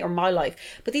difference to me or my life.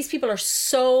 But these people are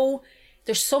so...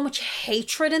 There's so much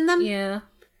hatred in them. Yeah.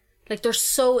 Like, they're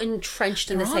so entrenched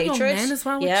in this all young hatred. men as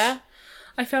well, which Yeah.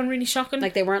 I found really shocking.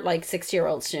 Like, they weren't like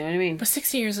 60-year-olds, do you know what I mean? But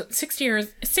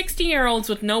 60-year-olds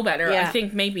would know better. Yeah. I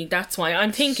think maybe that's why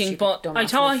I'm thinking. Stupid, But dumbass I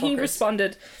thought he motherfuckers.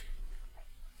 responded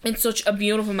in such a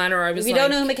beautiful manner. I was If you like,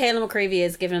 don't know who Michaela McCreevy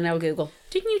is, give it an old Google.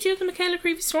 didn't you do the Michaela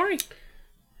Creevy story?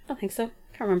 I don't think so.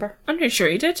 Can't remember. I'm pretty sure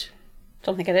you did.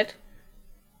 Don't think I did.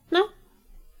 No.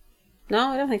 No,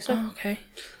 I don't think so. Oh, okay.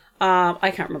 I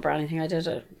can't remember anything I did.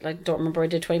 I don't remember what I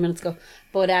did 20 minutes ago.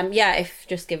 But yeah, if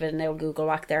just give it an old Google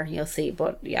whack there, you'll see.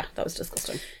 But yeah, that was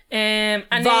disgusting. And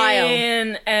Vile.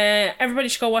 then everybody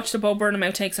should go watch the Bo Burnham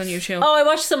outtakes on YouTube. Oh, I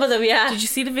watched some of them, yeah. Did you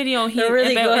see the video? They're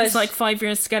really about good. his like 5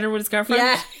 years together with his girlfriend.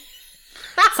 Yeah.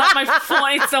 It's not my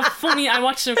fun. It's so funny. I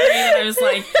watched it and I was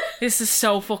like, this is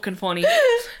so fucking funny.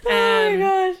 Oh my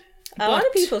god. A lot of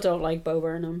but- people don't like Bo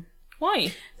Burnham.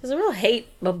 Why? There's a real hate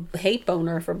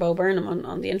boner for Bo Burnham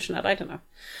on the internet. I don't know.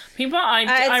 People, I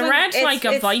when- read it's- like a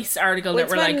it's- Vice article that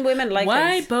it's were when like, women like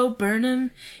why things. Bo Burnham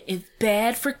is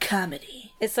bad for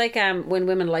comedy. It's like when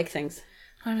women like things.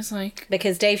 I was like,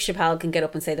 Because Dave Chappelle can get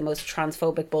up and say the most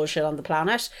transphobic bullshit on the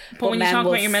planet, when you men talk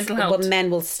will about your mental health. but men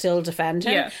will still defend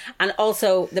him. Yeah. And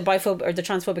also the biphobic or the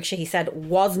transphobic shit he said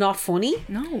was not funny.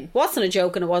 No. Wasn't a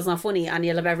joke and it was not funny. And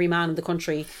you'll have every man in the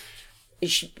country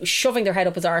shoving their head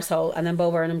up his arsehole, and then Bo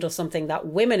Burnham does something that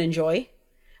women enjoy,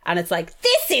 and it's like,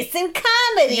 this isn't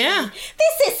comedy. Yeah.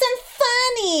 This isn't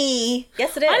funny.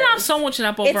 Yes, it is. I laugh so much at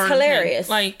that Bo It's Burnham hilarious.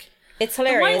 thing. Like, It's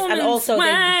hilarious, white and woman's also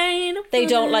they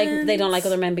don't like woman's-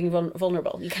 other men being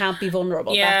vulnerable. You can't be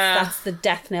vulnerable. Yeah. That's the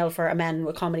death knell for a man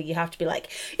with comedy. You have to be like,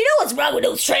 you know what's wrong with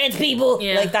those trans people?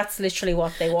 Yeah. Like, that's literally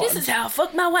what they want. This is how I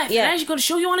fuck my wife. Yeah. And I'm just going to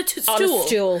show you on a stool. On a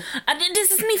stool. And then this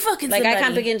is me fucking Like, somebody. I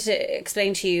can't begin to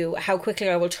explain to you how quickly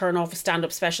I will turn off a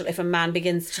stand-up special if a man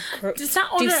begins to Does that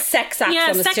do other, sex acts on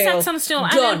a sex stool. acts on a stool.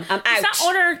 And Done. then I'm there's out. that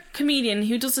other comedian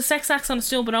who does the sex acts on a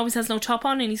stool but always has no top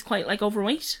on and he's quite like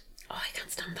overweight. Oh, I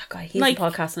can't stand that guy. He's Like- a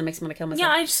podcast and it makes me want to kill myself. Yeah,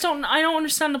 I don't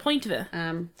understand the point of it.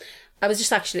 I was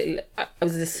just actually, I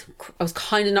was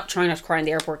kind of not trying not to cry in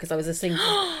the airport because I was listening.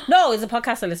 No, it's a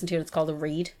podcast I listened to and it's called The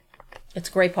Read. It's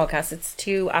a great podcast. It's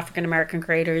two African-American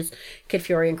creators, Kid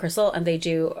Fury and Crystal, and they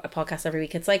do a podcast every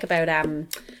week. It's like about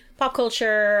pop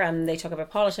culture and they talk about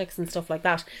politics and stuff like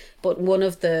that. But one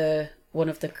of the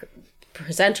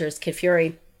presenters, Kid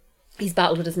Fury, he's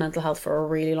battled with his mental health for a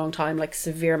really long time, like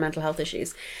severe mental health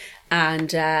issues. And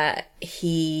this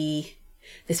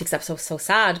week's episode was so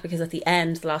sad because at the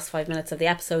end, the last 5 minutes of the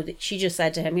episode, she just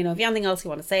said to him, you know, if you have anything else you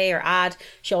want to say or add,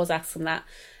 she always asks him that.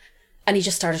 And he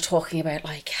just started talking about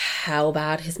like how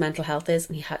bad his mental health is,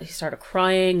 and he started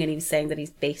crying, and he was saying that he's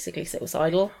basically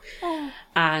suicidal. Oh.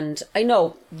 And I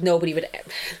know nobody would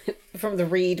from The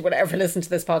Read would ever listen to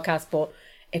this podcast, but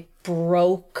it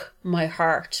broke my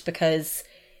heart because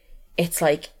it's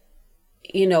like,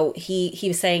 you know, he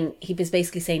was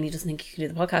basically saying he doesn't think he can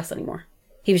do the podcast anymore.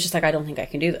 He was just like, I don't think I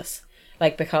can do this.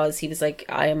 Like, because he was like,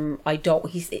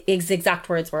 his exact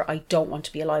words were, I don't want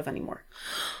to be alive anymore.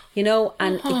 You know,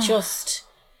 and it just,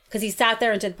 because he sat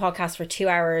there and did the podcast for 2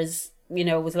 hours, you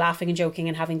know, was laughing and joking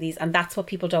and having these, and that's what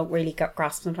people don't really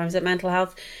grasp sometimes at mental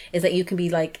health, is that you can be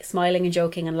like smiling and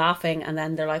joking and laughing, and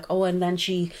then they're like, oh, and then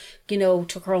she, you know,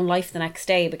 took her own life the next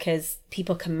day, because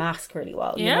people can mask really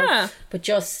well, you know? But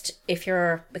just,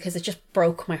 because it just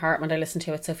broke my heart when I listened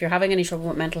to it. So if you're having any trouble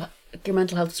with your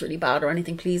mental health is really bad or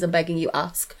anything, please, I'm begging you,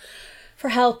 ask for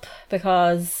help,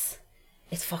 because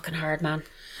it's fucking hard, man.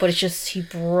 But it's just, he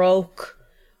broke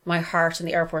my heart in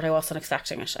the airport. I wasn't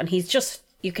expecting it. And he's just,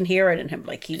 you can hear it in him.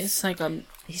 Like, It's like I'm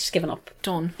he's just given up.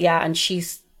 done. Yeah, and you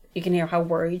can hear how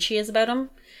worried she is about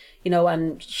him. You know,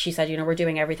 and she said, you know, we're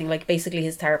doing everything. Like, basically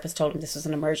his therapist told him this was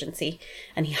an emergency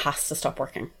and he has to stop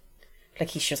working. Like,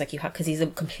 she was like, because he's a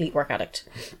complete work addict.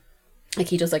 Like,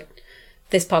 he does, like,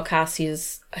 this podcast,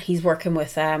 he's working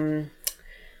with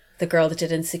the girl that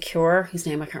did Insecure, whose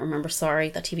name I can't remember, sorry,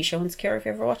 that TV show Insecure, have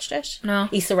you ever watched it? No.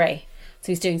 Issa Rae.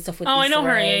 So he's doing stuff with Oh, Issa I know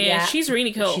her, Rae. yeah. She's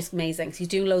really cool. She's amazing. So he's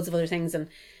doing loads of other things, and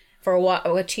for a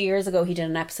while, 2 years ago, he did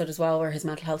an episode as well where his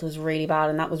mental health was really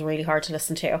bad, and that was really hard to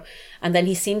listen to. And then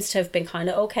he seems to have been kind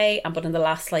of okay, but in the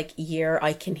last like year,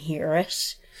 I can hear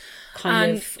it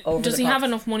kind of over. Does he have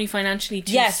enough money financially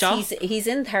to stop? Yes, he's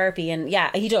in therapy, and yeah,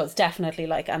 he does definitely.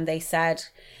 Like, and they said,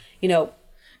 you know,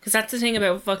 Because that's the thing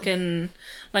about fucking,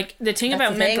 like, the thing That's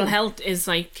about the mental thing. health is,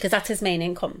 like... Because that's his main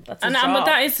income. That's his But job.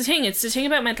 that is the thing. It's the thing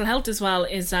about mental health as well,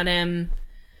 is that,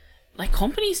 like,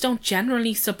 companies don't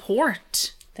generally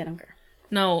support... They don't care.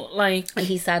 No, like... And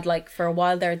he said, like, for a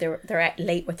while there, they're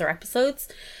late with their episodes.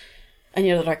 And,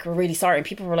 you know, they're like, we're really sorry. And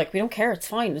people were like, we don't care. It's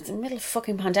fine. It's in the middle of a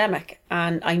fucking pandemic.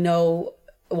 And I know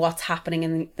what's happening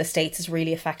in the States is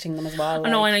really affecting them as well. I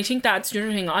know, and I think that's the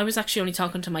other thing. I was actually only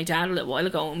talking to my dad a little while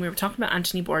ago, and we were talking about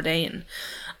Anthony Bourdain.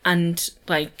 And,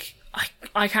 like,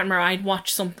 I can't remember. I'd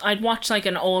watched, like,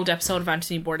 an old episode of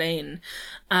Anthony Bourdain.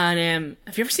 And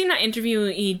have you ever seen that interview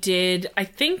he did? I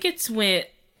think it's with...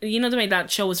 You know the way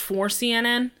that show was for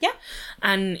CNN? Yeah.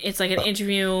 And it's like an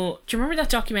interview. Do you remember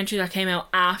that documentary that came out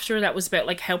after that was about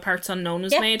like how Parts Unknown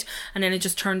was made? And then it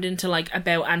just turned into like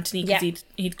about Anthony because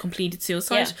he'd completed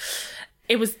suicide. Yeah.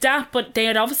 It was that, but they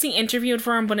had obviously interviewed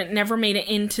for him, but it never made it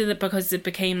into the, because it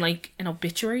became like an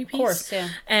obituary piece. Of course, yeah.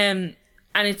 And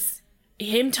it's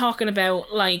him talking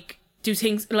about like, do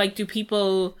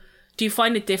you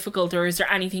find it difficult, or is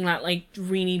there anything that like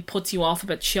really puts you off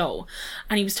about the show?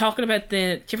 And he was talking about do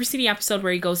you ever see the episode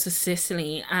where he goes to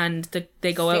Sicily and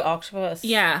they go out? The octopus.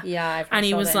 Yeah. Yeah, and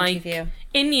he was like, interview.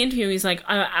 In the interview, he's like,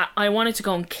 I wanted to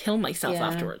go and kill myself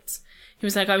afterwards. He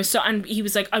was like, I was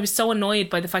so annoyed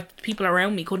by the fact that people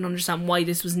around me couldn't understand why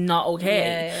this was not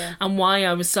okay, and why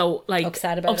I was so like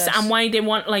upset about it, and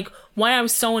why I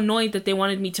was so annoyed that they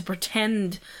wanted me to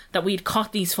pretend that we'd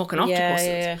caught these fucking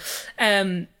octopuses.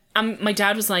 And my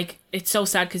dad was like, it's so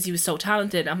sad because he was so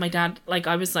talented. And my dad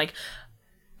was like,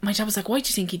 why do you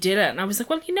think he did it? And I was like,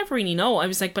 well, you never really know. I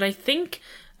was like, but I think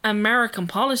American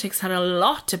politics had a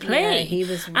lot to play. Yeah, he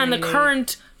was and the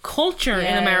current culture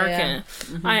in America.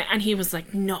 Yeah. Mm-hmm. And he was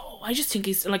like, no, I just think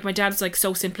he's like, my dad's like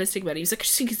so simplistic about it. He was like, I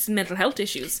just think it's mental health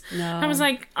issues. No. And I was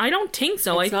like, I don't think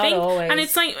so. It's I think, not always. and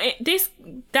it's like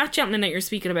that gentleman that you're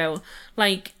speaking about,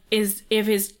 like, is if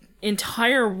his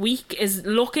entire week is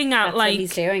looking at, that's like, what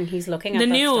he's doing. He's looking at the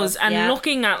that news stuff. and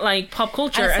looking at like pop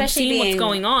culture and seeing what's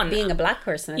going on. Being a black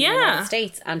person in the United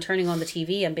States and turning on the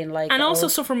TV and being like, and also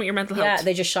suffering with your mental health. Yeah,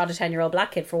 they just shot a 10-year-old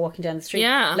black kid for walking down the street.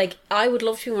 Yeah, like I would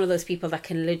love to be one of those people that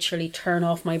can literally turn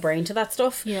off my brain to that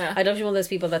stuff. Yeah, I'd love to be one of those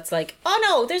people that's like, oh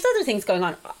no, there's other things going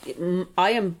on.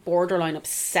 I am borderline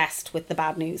obsessed with the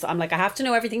bad news. I'm like, I have to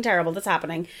know everything terrible that's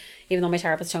happening, even though my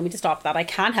therapist told me to stop that. I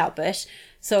can't help it.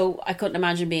 So I couldn't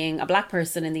imagine being a black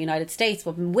person in the United States,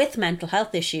 but with mental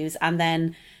health issues, and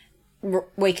then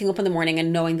waking up in the morning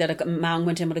and knowing that a man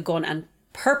went in with a gun and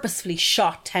purposefully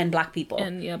shot 10 black people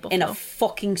in a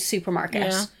fucking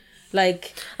supermarket. Yeah.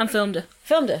 Like, and filmed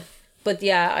it. But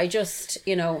yeah, I just,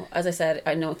 you know, as I said,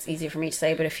 I know it's easier for me to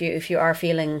say, but if you are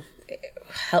feeling,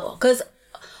 because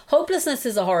hopelessness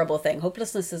is a horrible thing.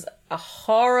 Hopelessness is a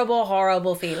horrible,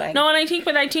 horrible feeling. No, and I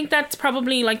think that's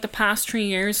probably like the past 3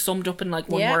 years summed up in like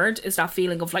one word, is that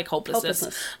feeling of like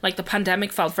hopelessness. Like the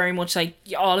pandemic felt very much like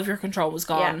all of your control was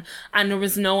gone and there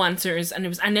was no answers, and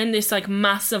then this like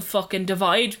massive fucking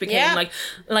divide became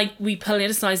like we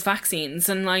politicized vaccines,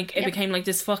 and like it became like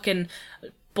this fucking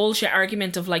bullshit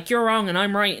argument of like, you're wrong and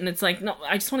I'm right, and it's like, no,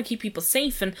 I just want to keep people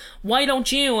safe, and why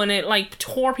don't you? And it like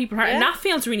tore people apart, and that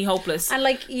feels really hopeless. And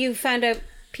like, you found out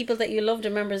people that you loved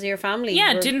and members of your family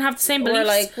didn't have the same beliefs,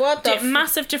 like, what the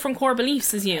massive different core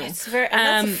beliefs as you. It's very,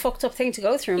 and that's a fucked up thing to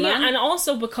go through, man. And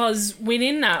also because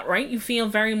within that, right, you feel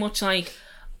very much like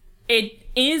it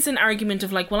is an argument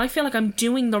of like, well, I feel like I'm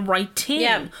doing the right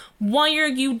thing. Why are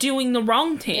you doing the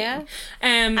wrong thing?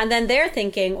 And then they're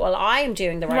thinking, well, I'm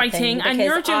doing the right thing and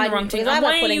you're doing the wrong thing. And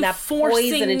why putting that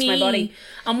poison into my body?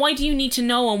 And why do you need to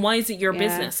know? And why is it your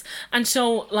business? And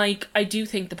so, like, I do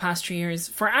think the past 3 years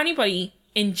for anybody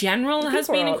in general has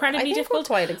been incredibly difficult.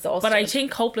 Quite exhausted. But I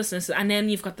think hopelessness, and then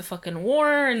you've got the fucking war,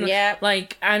 and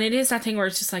like, and it is that thing where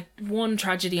it's just like one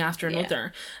tragedy after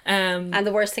another. And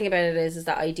the worst thing about it is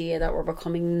that idea that we're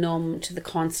becoming numb to the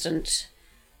constant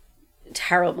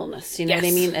terribleness. You know what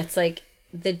I mean? It's like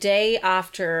the day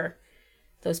after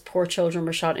those poor children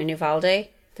were shot in Uvalde,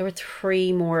 there were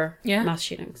 3 more mass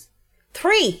shootings.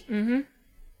 3. Mm-hmm. And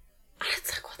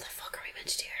it's like, what the fuck are we meant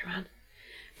to do here, man?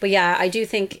 But yeah, I do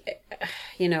think,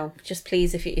 you know, just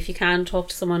please, if you can, talk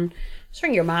to someone. Just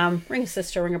ring your mom, ring a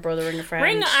sister, ring a brother, ring a friend.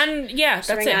 Ring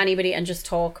anybody and just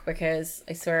talk, because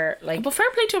I swear, like... But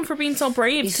fair play to him for being so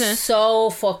brave. He's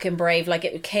so fucking brave. Like,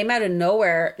 it came out of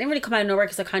nowhere. It didn't really come out of nowhere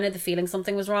because I kind of had the feeling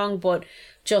something was wrong, but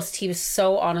just, he was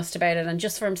so honest about it. And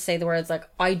just for him to say the words, like,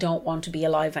 I don't want to be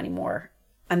alive anymore.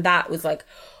 And that was like...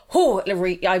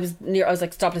 I was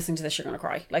like, stop listening to this, you're gonna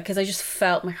cry. Like, because I just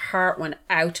felt my heart went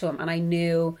out to him, and I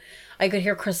I could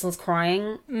hear Crystal's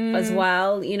crying as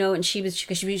well, you know, and she was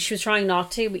trying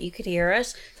not to, but you could hear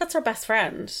it. That's her best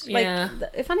friend. Like,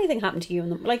 if anything happened to you,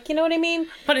 like, you know what I mean?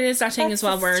 But it is that thing as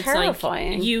well where it's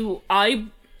terrifying. Like,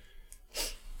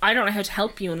 I don't know how to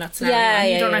help you in that scenario.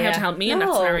 And you don't know how to help me in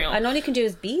that scenario. And all you can do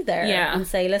is be there and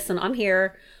say, listen, I'm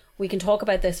here. We can talk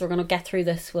about this. We're going to get through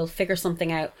this. We'll figure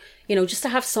something out. You know, just to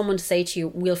have someone to say to you,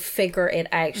 we'll figure it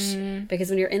out.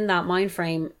 Because when you're in that mind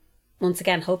frame, once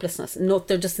again, hopelessness. No,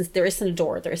 there isn't a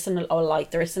door. There isn't a light.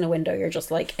 There isn't a window. You're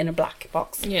just like in a black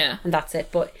box. Yeah. And that's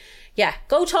it. But yeah,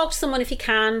 go talk to someone if you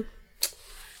can.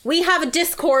 We have a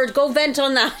Discord. Go vent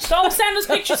on that. Go send us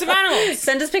pictures of animals.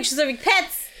 Send us pictures of your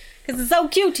pets. Because it's so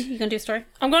cute. You gonna do a story?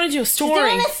 I'm gonna do a story. She's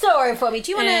doing a story for me.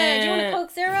 Do you wanna Coke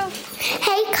Zero?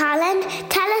 Hey Colin,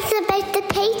 tell us about the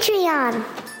Patreon.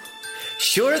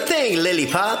 Sure thing, Lily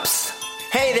Pops.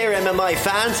 Hey there, MMI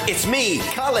fans, it's me,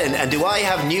 Colin, and do I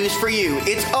have news for you?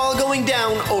 It's all going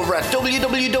down over at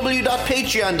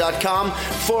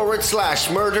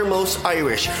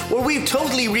www.patreon.com/MurderMostIrish, where we've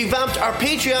totally revamped our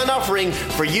Patreon offering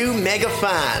for you mega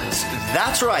fans.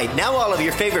 That's right, now all of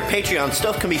your favorite Patreon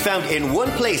stuff can be found in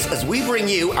one place as we bring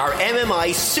you our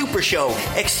MMI Super Show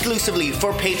exclusively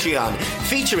for Patreon,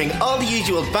 featuring all the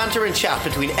usual banter and chat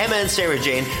between Emma and Sarah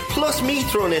Jane, plus me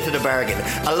thrown into the bargain,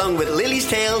 along with Lily's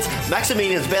Tales, Maximilian's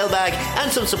Bell Bag,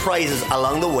 and some surprises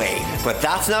along the way. But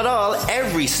that's not all.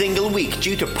 Every single week,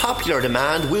 due to popular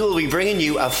demand, we will be bringing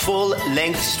you a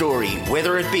full-length story,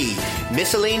 whether it be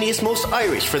Miscellaneous Most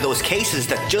Irish for those cases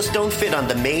that just don't fit on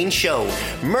the main show,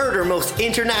 Murder Most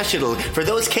International for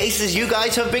those cases you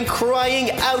guys have been crying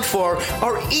out for,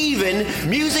 or even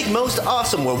Music Most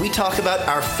Awesome, where we talk about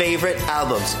our favourite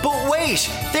albums. But wait,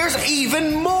 there's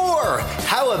even more!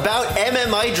 How about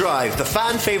MMI Drive, the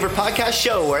fan favourite podcast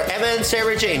show where Emma and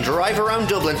Sarah Jane drive around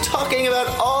Dublin talking about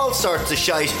all sorts of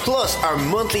shite, plus our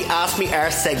monthly Ask Me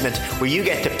Arse segment where you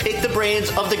get to pick the brains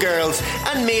of the girls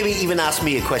and maybe even ask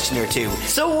me a question or two.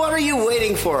 So what are you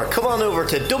waiting for? Come on over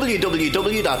to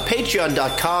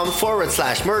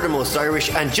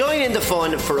www.patreon.com/MurderMostIrish and join in the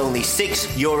fun for only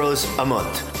 €6 a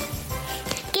month.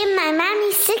 Give my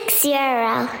mammy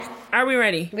 €6. Are we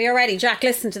ready? We are ready. Jack,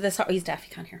 listen to this. Oh, he's deaf.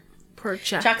 He can't hear. Poor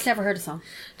Jack. Jack's never heard a song.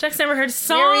 Jack's never heard a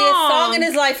song. Scariest song in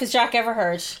his life has Jack ever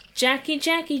heard. Jackie.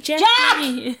 Jack! No,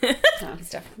 he's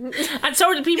deaf. And so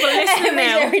are the people listening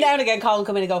now. Every now and again, Colin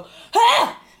come in and go,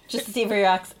 ah! Just to see if he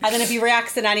reacts. And then if he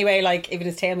reacts in any way, like even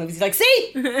his tail moves, he's like,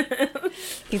 see?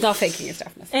 He's not faking his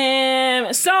deafness.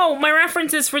 So my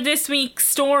references for this week's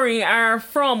story are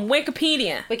from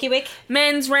Wikipedia, WikiWik,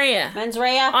 Mens Rea,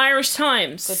 Irish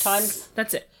Times. Good Times.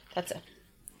 That's it.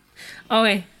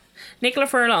 Okay. Nicola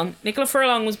Furlong. Nicola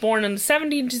Furlong was born on the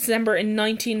 17th of December in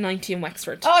 1990 in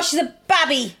Wexford. Oh, she's a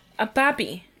babby. A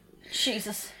babby.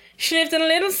 Jesus. She lived in a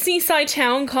little seaside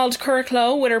town called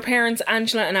Curracloe with her parents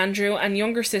Angela and Andrew and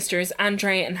younger sisters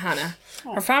Andrea and Hannah.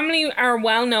 Oh. Her family are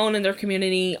well known in their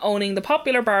community, owning the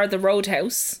popular bar The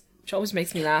Roadhouse, which always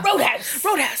makes me laugh.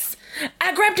 Roadhouse!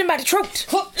 I grabbed him by the throat!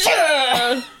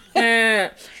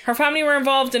 Her family were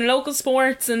involved in local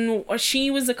sports, and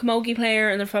she was a camogie player,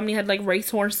 and their family had like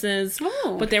racehorses.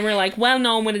 But they were like well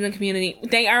known within the community.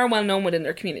 They are well known within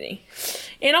their community.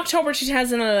 In October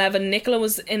 2011, Nicola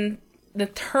was in the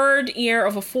third year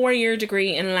of a 4-year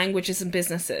degree in languages and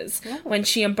businesses when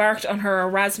she embarked on her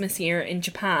Erasmus year in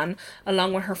Japan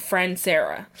along with her friend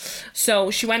Sarah.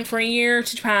 So she went for a year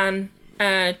to Japan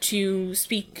to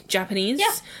speak Japanese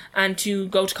and to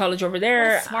go to college over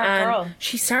there. What a smart girl.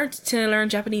 She started to learn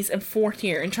Japanese in 4th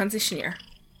year, in transition year.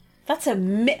 That's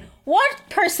what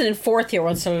person in 4th year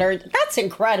wants to learn? That's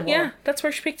incredible. Yeah, that's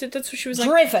where she picked it. That's what she was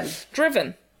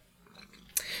driven.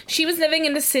 She was living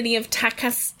in the city of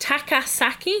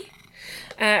Takasaki,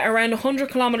 around 100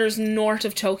 kilometres north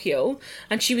of Tokyo,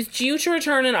 and she was due to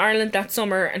return in Ireland that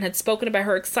summer and had spoken about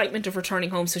her excitement of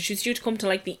returning home. So she was due to come to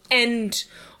like the end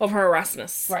of her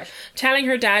Erasmus, telling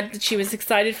her dad that she was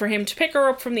excited for him to pick her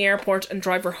up from the airport and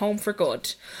drive her home for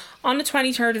good. On the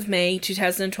 23rd of May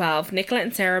 2012, Nicola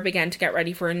and Sarah began to get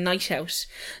ready for a night out.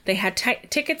 They had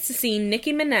tickets to see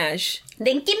Nicki Minaj.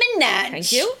 Thank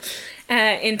you.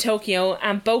 In Tokyo,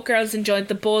 and both girls enjoyed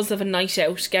the buzz of a night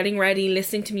out, getting ready,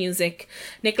 listening to music.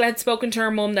 Nicola had spoken to her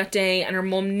mum that day, and her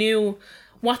mum knew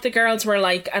what the girls were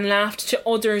like and laughed to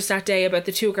others that day about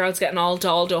the two girls getting all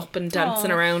dolled up and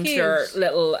dancing around their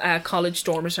little college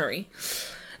dormitory.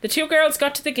 The two girls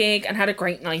got to the gig and had a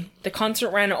great night. The concert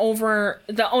ran over.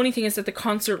 The only thing is that the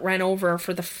concert ran over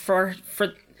for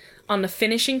on the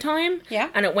finishing time. Yeah.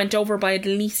 And it went over by at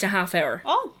least a half hour.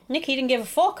 Oh, Nicki didn't give a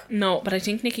fuck. No, but I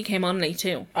think Nicki came on late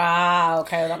too. Ah,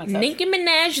 okay, well, that makes sense. Nicki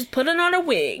Minaj is putting on her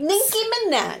wigs. Nicki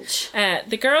Minaj.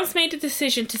 The girls made the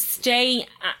decision to stay,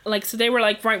 so they were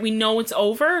like, right, we know it's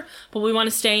over, but we want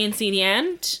to stay and see the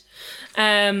end.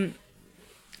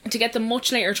 To get the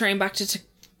much later train back to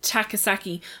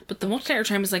Takasaki, but the much later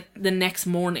train was like the next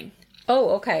morning. Oh,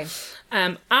 okay.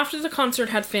 After the concert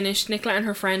had finished, Nicola and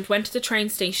her friend went to the train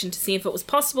station to see if it was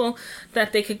possible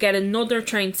that they could get another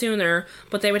train sooner,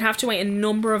 but they would have to wait a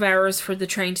number of hours for the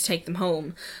train to take them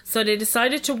home. So they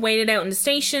decided to wait it out in the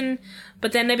station,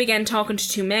 but then they began talking to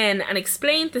two men and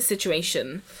explained the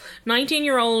situation.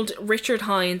 19-year-old Richard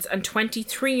Hines and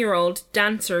 23-year-old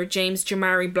dancer James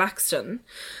Jamari Blackstone.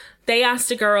 They asked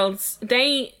the girls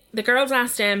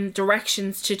asked them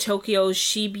directions to Tokyo's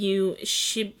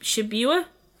Shibuya?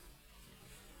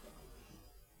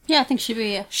 Yeah, I think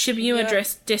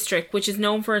Shibuya district, which is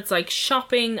known for its like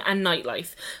shopping and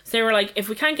nightlife. So they were like, if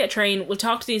we can't get a train, we'll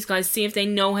talk to these guys, see if they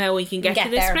know how we can get to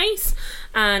this place.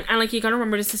 And like, you gotta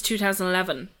remember, this is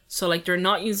 2011. So like, they're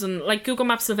not using, like, Google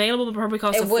Maps available, but probably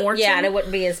cost a fortune. Yeah, and it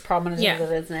wouldn't be as prominent as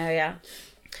it is now, yeah.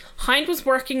 Hind was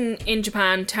working in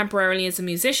Japan temporarily as a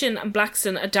musician, and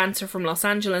Blackstone, a dancer from Los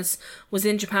Angeles, was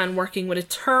in Japan working with a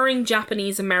touring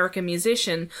Japanese-American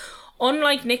musician.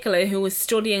 Unlike Nicola, who was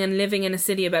studying and living in a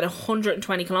city about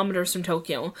 120 kilometres from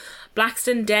Tokyo,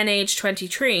 Blackstone, then aged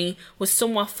 23, was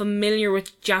somewhat familiar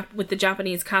with the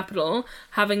Japanese capital,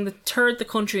 having toured the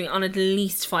country on at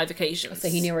least 5 occasions. So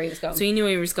he knew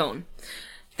where he was going.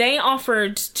 They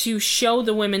offered to show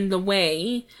the women the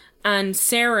way, and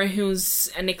Sarah,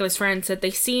 who's Nicola's friend, said they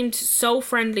seemed so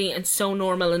friendly and so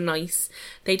normal and nice.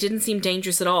 They didn't seem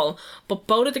dangerous at all. But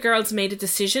both of the girls made a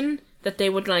decision that they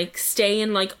would like stay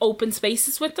in like open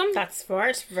spaces with them. That's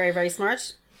smart. Very, very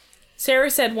smart. Sarah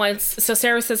says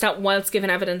that whilst giving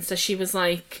evidence that she was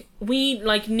like, we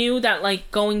like knew that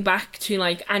like going back to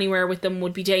like anywhere with them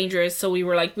would be dangerous, so we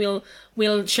were like, we'll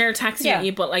share a taxi with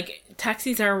you, but like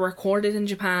taxis are recorded in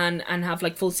Japan and have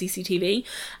like full CCTV,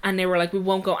 and they were like, we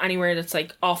won't go anywhere that's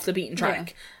like off the beaten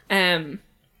track.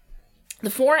 The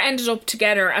four ended up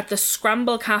together at the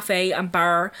Scramble Cafe and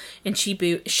Bar in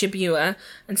Shibuya,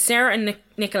 and Sarah and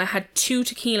Nicola had 2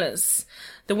 tequilas.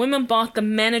 The women bought the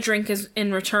men a drink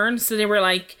in return, so they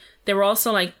were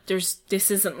also like,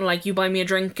 this isn't like you buy me a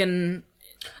drink and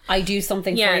I do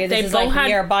something for you. They this both is like had,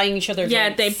 we are buying each other drinks.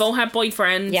 Yeah, they both had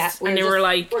boyfriends. Yeah, and they were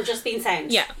like, we're just being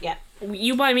sound. Yeah.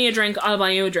 You buy me a drink, I'll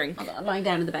buy you a drink. I'm lying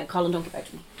down in the bed. Colin, don't get back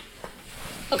to me.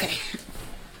 Okay,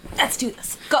 let's do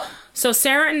this. Go. So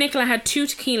Sarah and Nicola had 2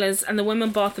 tequilas, and the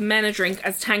women bought the men a drink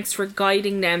as thanks for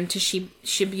guiding them to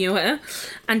Shibuya,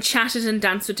 and chatted and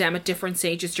danced with them at different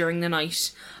stages during the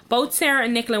night. Both Sarah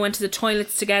and Nicola went to the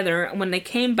toilets together, and when they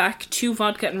came back, 2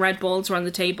 vodka and Red Bulls were on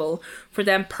the table, for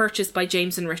them purchased by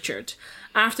James and Richard.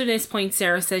 After this point,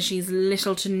 Sarah says she's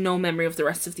little to no memory of the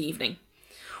rest of the evening,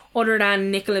 other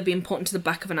than Nicola being put into the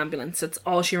back of an ambulance. That's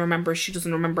all she remembers. She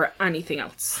doesn't remember anything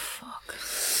else. Fuck.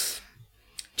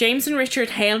 James and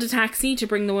Richard hailed a taxi to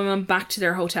bring the women back to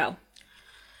their hotel.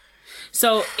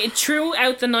 So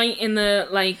throughout the night in the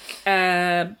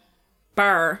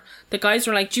bar, the guys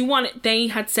were like, they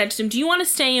had said to them, do you want to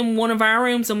stay in one of our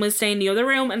rooms and we'll stay in the other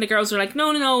room? And the girls were like,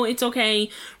 no, it's okay.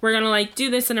 We're going to like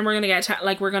do this and then we're going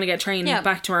to get trained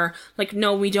back to our, like,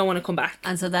 no, we don't want to come back.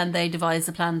 And so then they devised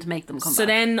a plan to make them come back. So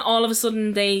then all of a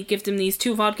sudden they give them these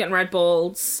 2 vodka and Red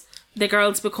Bulls. The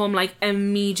girls become like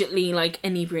immediately like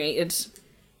inebriated.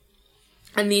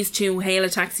 And these 2 hail a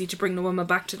taxi to bring the woman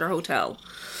back to their hotel.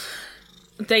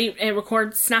 They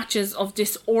record snatches of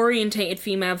disorientated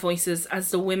female voices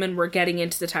as the women were getting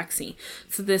into the taxi.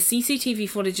 So the CCTV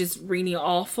footage is really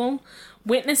awful.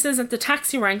 Witnesses at the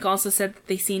taxi rank also said that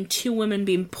they seen 2 women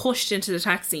being pushed into the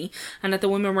taxi, and that the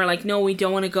women were like, no, we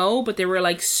don't want to go, but they were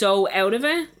like so out of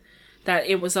it that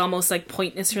it was almost like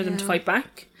pointless for them to fight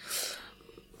back.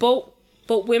 Both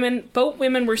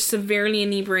women were severely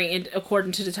inebriated,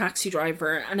 according to the taxi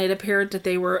driver, and it appeared that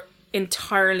they were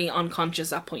entirely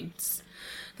unconscious at points.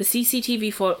 The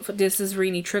CCTV this is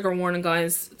really trigger warning,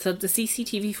 guys. So the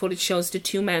CCTV footage shows the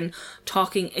 2 men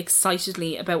talking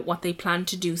excitedly about what they planned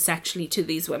to do sexually to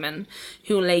these women,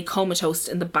 who lay comatose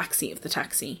in the backseat of the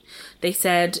taxi. They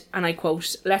said, and I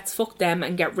quote, "Let's fuck them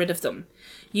and get rid of them."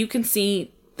 You can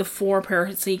see the 4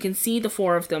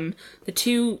 of them, the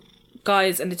 2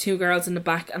 guys and the 2 girls in the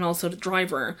back, and also the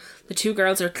driver. The 2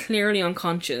 girls are clearly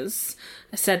unconscious,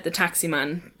 said the taxi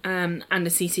man, and the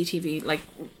CCTV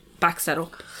backs that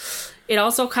up. It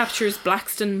also captures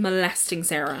Blackstone molesting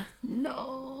Sarah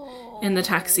in the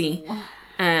taxi.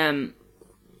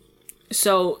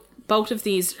 So both of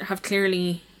these have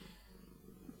clearly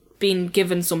been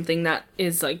given something that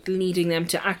is like leading them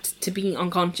to be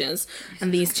unconscious,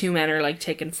 and these two men are like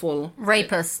taking full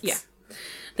Rapists. Yeah.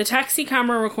 The taxi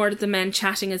camera recorded the men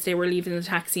chatting as they were leaving the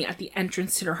taxi at the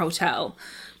entrance to their hotel.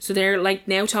 So they're like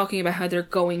now talking about how they're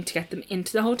going to get them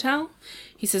into the hotel.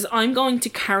 He says, I'm going to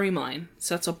carry mine.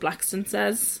 So that's what Blackstone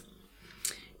says.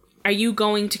 Are you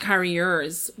going to carry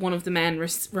yours? One of the men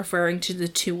referring to the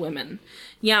two women.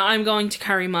 Yeah, I'm going to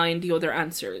carry mine, the other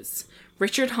answers.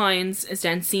 Richard Hines is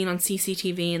then seen on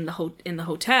CCTV in the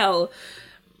hotel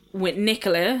with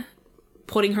Nicola,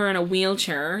 putting her in a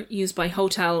wheelchair used by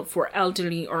hotel for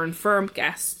elderly or infirm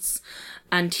guests,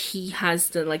 and he has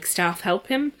the like staff help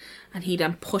him, and he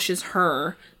then pushes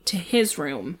her to his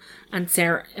room, and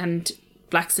Sarah and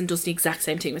Blackstone does the exact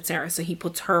same thing with Sarah, so he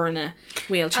puts her in a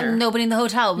wheelchair. And nobody in the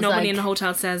hotel was Nobody like, in the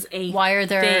hotel says why are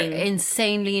there thing.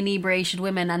 insanely inebriated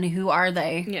women, and who are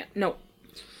they? Yeah, no.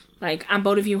 Like, and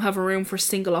both of you have a room for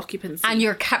single occupancy, And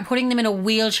you're putting them in a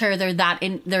wheelchair. They're that out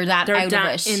of it.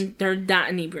 They're that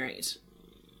inebriated.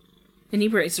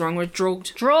 Inebriated is the wrong word.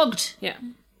 Drugged. Yeah.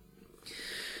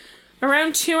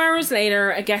 Around 2 hours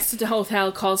later, a guest at the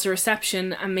hotel calls the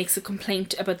reception and makes a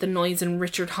complaint about the noise in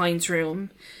Richard Hines' room.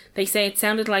 They say it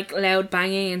sounded like loud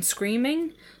banging and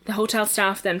screaming. The hotel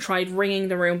staff then tried ringing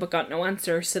the room but got no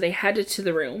answer, so they headed to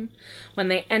the room. When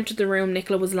they entered the room,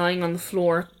 Nicola was lying on the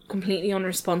floor, completely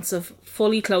unresponsive,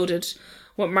 fully clothed,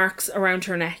 with marks around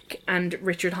her neck, and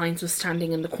Richard Hines was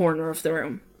standing in the corner of the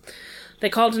room. They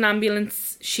called an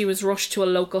ambulance. She was rushed to a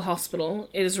local hospital.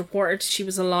 It is reported she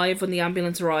was alive when the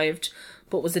ambulance arrived,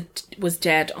 but was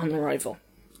dead on arrival.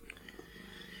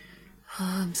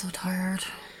 Oh, I'm so tired.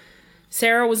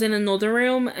 Sarah was in another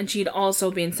room, and she'd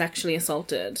also been sexually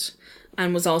assaulted,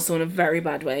 and was also in a very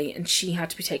bad way, and she had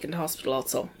to be taken to hospital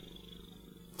also.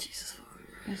 Jesus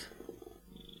Christ.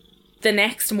 The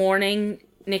next morning,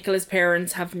 Nicola's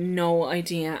parents have no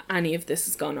idea any of this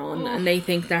has gone on, and they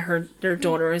think that their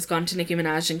daughter has gone to Nicki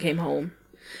Minaj and came home.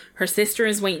 Her sister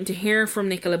is waiting to hear from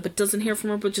Nicola, but doesn't hear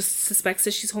from her, but just suspects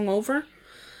that she's hungover.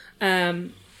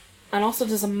 And also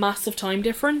there's a massive time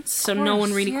difference, so no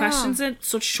one really questions it.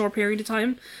 Such a short period of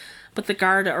time. But the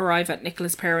Garda arrive at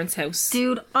Nicola's parents' house.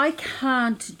 Dude, I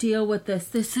can't deal with this.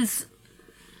 This is...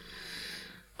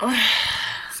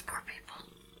 These poor people.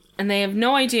 And they have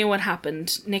no idea what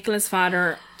happened. Nicola's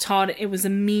father thought it was a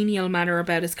menial matter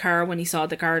about his car when he saw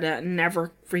the Garda and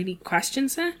never really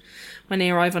questions it when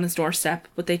they arrive on his doorstep.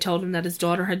 But they told him that his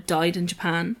daughter had died in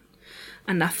Japan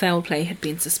and that foul play had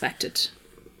been suspected.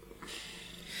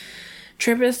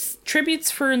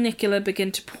 Tributes for Nicola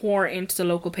begin to pour into the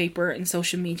local paper and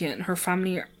social media, and her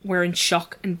family were in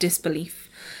shock and disbelief.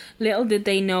 Little did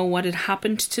they know what had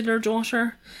happened to their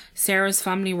daughter. Sarah's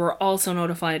family were also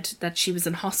notified that she was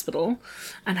in hospital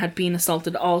and had been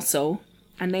assaulted also,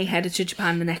 and they headed to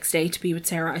Japan the next day to be with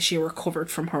Sarah as she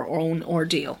recovered from her own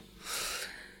ordeal.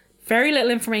 Very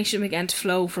little information began to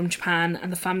flow from Japan,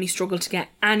 and the family struggled to get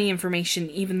any information.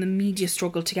 Even the media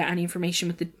struggled to get any information,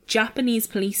 with the Japanese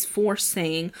police force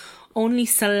saying only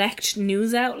select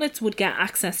news outlets would get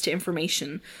access to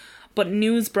information. But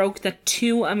news broke that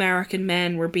 2 American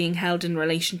men were being held in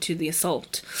relation to the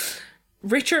assault.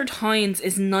 Richard Hines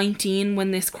is 19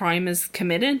 when this crime is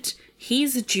committed.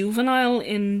 He's a juvenile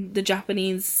in the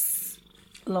Japanese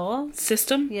law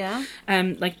system. Yeah.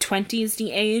 Like 20 is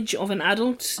the age of an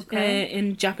adult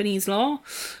in Japanese law.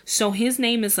 So his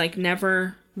name is like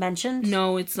never mentioned.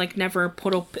 No, it's like never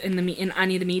put up in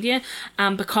any of the media.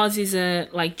 Because he's a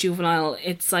like juvenile,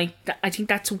 it's like I think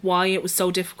that's why it was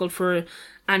so difficult for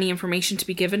any information to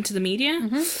be given to the media.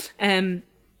 Mm-hmm.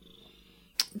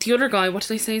 The other guy, what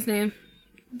did I say his name?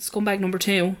 Scumbag number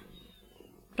 2.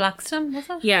 Blackstone, was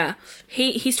it? Yeah,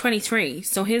 he's 23,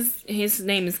 so his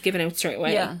name is given out straight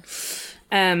away. Yeah.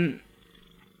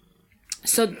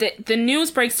 So the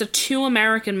news breaks that 2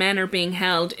 American men are being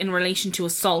held in relation to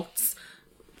assaults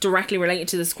directly related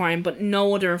to this crime, but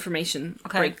no other information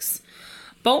breaks.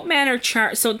 Both men are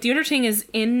charged. So the other thing is,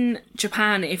 in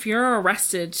Japan, if you're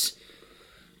arrested,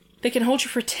 they can hold you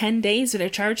for 10 days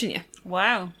without charging you.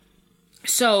 Wow.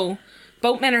 So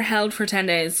both men are held for 10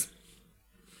 days.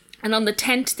 And on the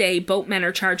 10th day, both men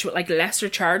are charged with like lesser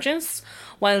charges,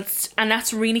 and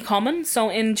that's really common. So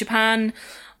in Japan,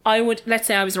 let's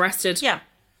say I was arrested. Yeah.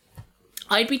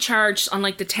 I'd be charged on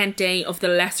like the 10th day of the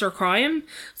lesser crime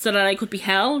so that I could be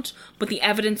held, but the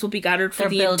evidence will be gathered for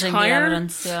the entire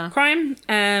crime.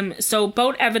 So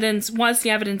whilst the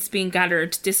evidence being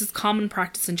gathered, this is common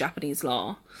practice in Japanese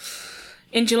law.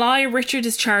 In July, Richard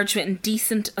is charged with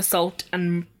indecent assault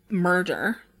and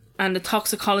murder, and a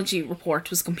toxicology report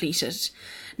was completed.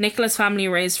 Nicola's family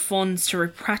raised funds to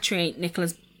repatriate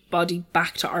Nicola's body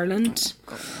back to Ireland.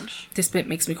 God. This bit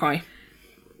makes me cry.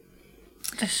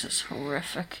 This is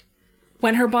horrific.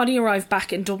 When her body arrived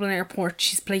back in Dublin Airport,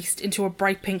 she's placed into a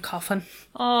bright pink coffin.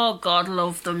 Oh, God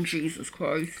love them, Jesus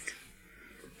Christ.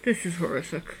 This is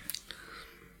horrific.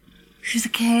 She's a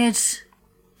kid.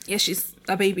 Yeah, she's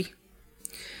a baby.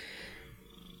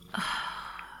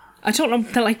 I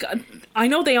don't know, like, I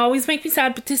know they always make me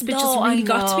sad, but this bitch just really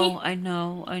got to me. I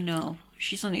know.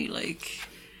 She's only like...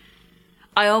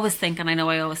 I always think, and I know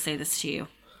I always say this to you,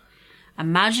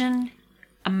 imagine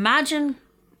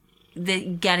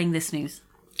getting this news.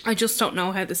 I just don't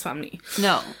know how this family...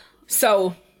 No.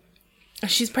 So,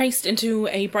 she's placed into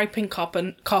a bright pink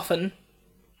coffin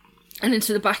and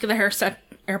into the back of the Hearst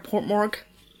Airport morgue.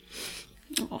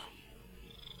 Oh.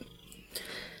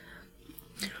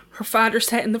 Her father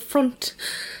sat in the front.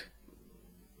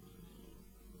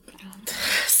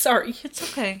 Sorry. It's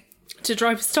okay. To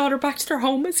drive his daughter back to their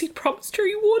home as he'd promised her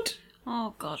he would.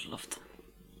 Oh, God love them.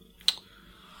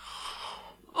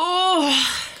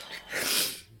 Oh.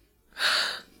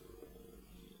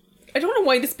 I don't know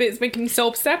why this bit is making me so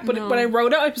upset, but when I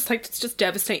wrote it, I was like, it's just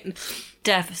devastating.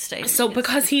 Devastating. So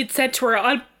because he had said to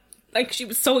her, she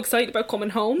was so excited about coming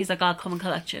home. He's like, I'll come and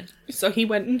collect you. So he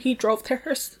went and he drove to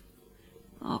hers.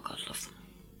 Oh, God love them.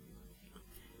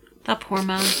 That poor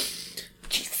man.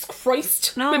 Jesus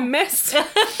Christ. No. I'm a mess.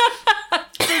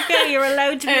 Okay, you're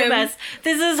allowed to be a mess.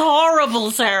 This is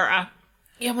horrible, Sarah.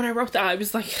 Yeah, when I wrote that, I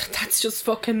was like, that's just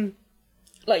fucking,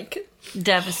 like...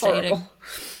 Devastating. Horrible.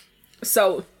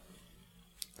 So,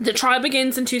 the trial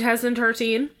begins in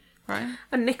 2013. Right.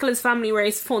 And Nicola's family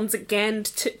raised funds again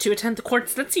to attend the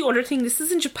courts. That's the other thing. This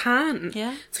is in Japan.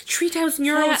 Yeah. It's like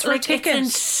 €3,000 for a ticket.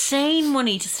 It's insane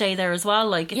money to stay there as well.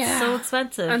 Like, it's so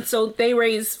expensive. And so they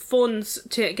raise funds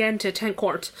to attend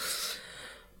court.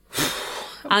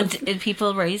 And did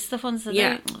people raise the funds?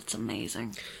 Yeah. That's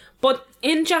amazing. But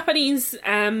in Japanese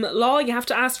law, you have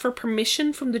to ask for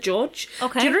permission from the judge.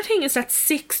 Okay. The other thing is that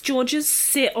 6 judges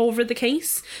sit over the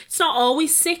case. It's not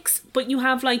always 6, but you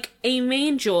have like a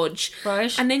main judge.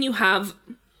 Right. And then you have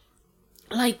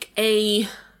like a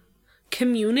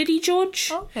community judge.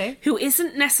 Okay. Who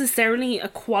isn't necessarily a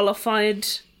qualified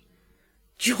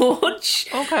judge.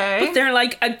 Okay. But they're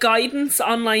like a guidance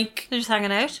on like... They're just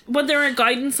hanging out? But they're a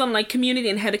guidance on like community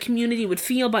and how the community would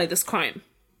feel by this crime.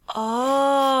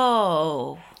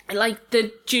 Oh. Like,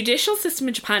 the judicial system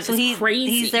in Japan is crazy.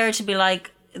 He's there to be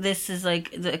like, this is like,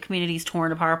 the community's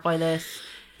torn apart by this.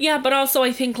 Yeah, but also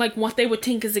I think, like, what they would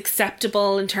think is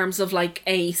acceptable in terms of, like,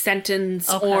 a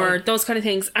sentence or those kind of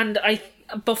things. And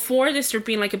before this, there'd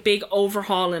been, like, a big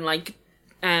overhaul in, like,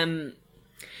 in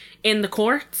the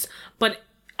courts. But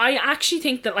I actually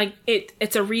think that, like,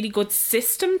 it's a really good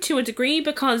system to a degree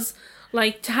because,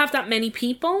 like, to have that many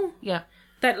people... Yeah.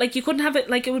 That, like, you couldn't have it...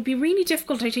 Like, it would be really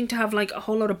difficult, I think, to have, like, a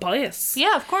whole lot of bias.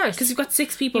 Yeah, of course. Because you've got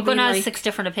 6 people You're going to have like, 6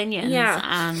 different opinions. Yeah.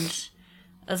 And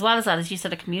as well as that, as you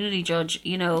said, a community judge,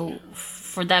 you know,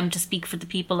 for them to speak for the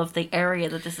people of the area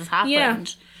that this has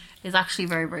happened is actually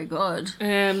very, very good.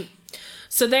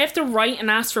 So they have to write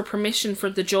and ask for permission for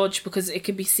the judge because it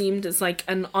could be seen as, like,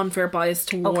 an unfair bias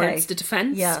towards the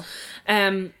defence. Yeah.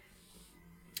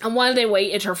 And while they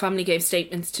waited, her family gave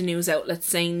statements to news outlets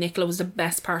saying Nicola was the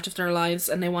best part of their lives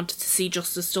and they wanted to see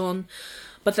justice done.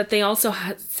 But that they also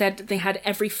said that they had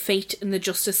every faith in the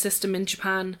justice system in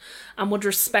Japan and would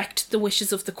respect the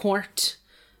wishes of the court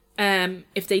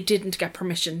if they didn't get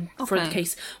permission for the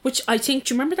case. Which I think,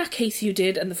 do you remember that case you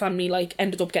did and the family, like,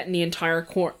 ended up getting the entire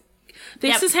court?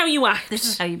 This is how you act. This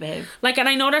is how you behave. Like, and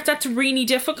I know that that's really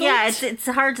difficult. Yeah, it's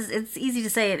hard. It's easy to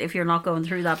say it if you're not going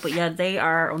through that. But yeah, they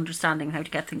are understanding how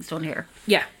to get things done here.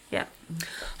 Yeah. Yeah.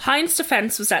 Hines'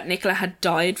 defence was that Nicola had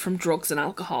died from drugs and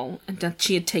alcohol and that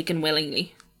she had taken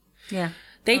willingly. Yeah.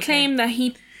 They claimed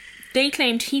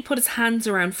he put his hands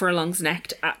around Furlong's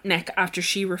neck after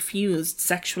she refused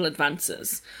sexual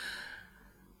advances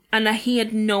and that he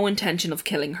had no intention of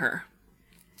killing her.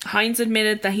 Hines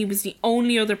admitted that he was the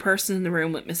only other person in the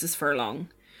room with Mrs. Furlong.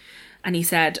 And he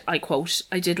said, I quote,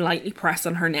 "I did lightly press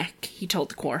on her neck," he told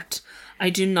the court.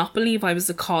 "I do not believe I was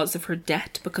the cause of her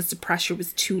death because the pressure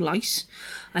was too light.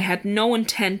 I had no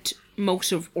intent,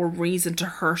 motive, or reason to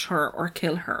hurt her or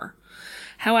kill her."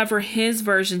 However, his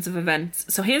version of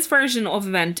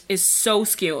event is so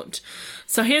skewed.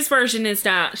 So his version is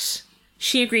that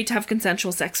she agreed to have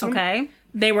consensual sex with him. Okay.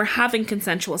 They were having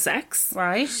consensual sex.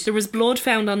 Right. There was blood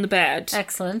found on the bed.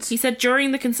 Excellent. He said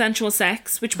during the consensual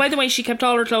sex, which, by the way, she kept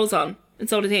all her clothes on, and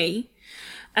so did he.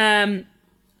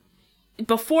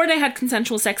 Before they had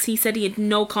consensual sex, he said he had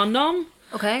no condom,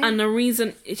 Okay. And the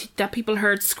reason that people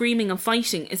heard screaming and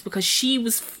fighting is because she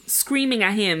was screaming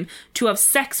at him to have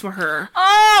sex with her.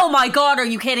 Oh my God, are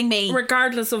you kidding me?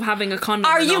 Regardless of having a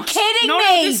condom. Are or you not. kidding No,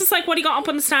 me? this is like what he got up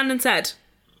on the stand and said.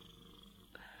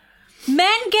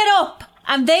 Men get up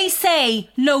and they say,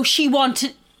 no, she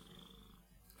wanted...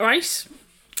 Right?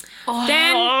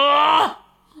 Then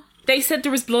they said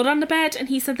there was blood on the bed, and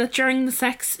he said that during the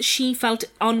sex she felt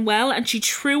unwell and she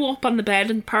threw up on the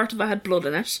bed and part of it had blood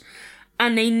in it.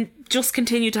 And they just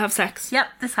continued to have sex. Yep,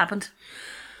 this happened.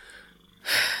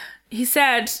 He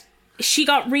said she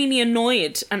got really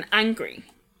annoyed and angry.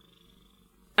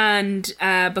 And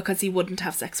because he wouldn't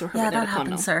have sex with her Yeah, without that a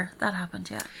condom. happened, sir. That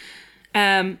happened,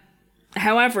 yeah.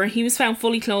 However, he was found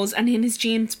fully clothed, and in his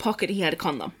jeans pocket he had a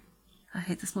condom. I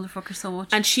hate this motherfucker so much.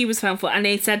 And she was found full. And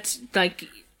they said, like,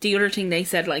 the other thing they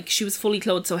said, like, she was fully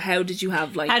clothed, so how did you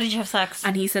have, like... How did you have sex?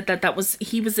 And he said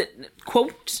he was a,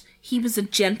 quote, he was a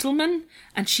gentleman,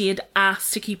 and she had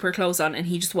asked to keep her clothes on, and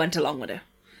he just went along with it.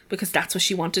 Because that's what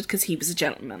she wanted, because he was a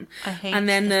gentleman. I hate And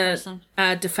then this the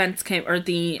person. defense came, or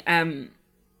the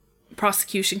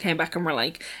prosecution came back and were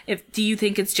like, do you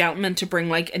think it's gentleman to bring,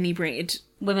 like, inebriated...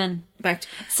 Women. back?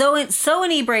 So it's so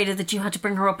inebriated that you had to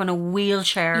bring her up in a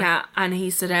wheelchair. Yeah, and he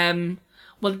said,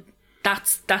 well,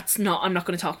 that's not, I'm not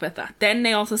going to talk about that. Then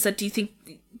they also said, do you think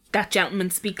that gentleman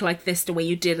speak like this the way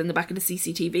you did in the back of the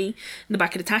CCTV, in the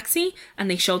back of the taxi? And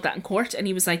they showed that in court, and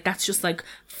he was like, that's just like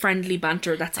friendly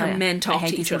banter. That's how men talk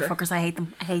to each other. I hate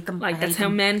them. I hate them. Like, I hate that's how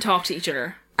them. men talk to each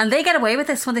other. And they get away with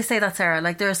this when they say that, Sarah.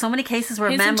 Like, there are so many cases where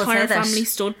His men will say entire that. family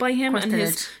stood by him, course and they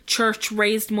his did. church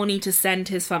raised money to send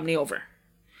his family over.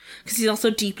 Because he's also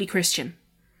deeply Christian.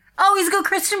 Oh, he's a good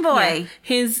Christian boy. Yeah.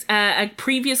 His a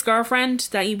previous girlfriend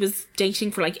that he was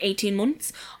dating for like 18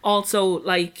 months also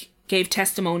like gave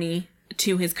testimony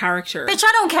to his character. Bitch,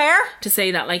 I don't care. To say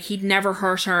that like he'd never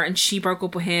hurt her and she broke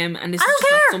up with him and this I is don't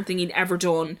just not care. something he'd ever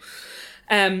done.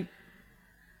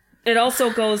 It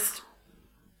also goes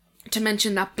to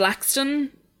mention that Blackstone,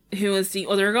 who is the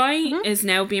other guy, is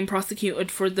now being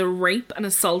prosecuted for the rape and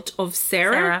assault of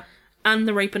Sarah. And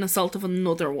the rape and assault of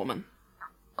another woman.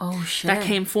 Oh, shit. That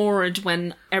came forward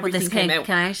when everything this came out.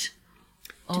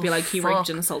 To be like, he raped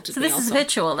and assaulted So me this is also.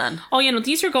 habitual then? Oh, yeah, no,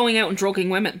 these are going out and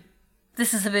drugging women.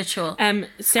 This is habitual.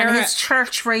 Sarah... And his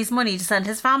church raised money to send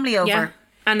his family over. Yeah.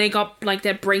 And they got, like,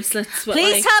 their bracelets. With,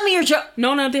 Please like, tell me your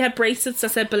No, they had bracelets that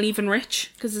said believe in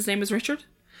Rich, because his name was Richard.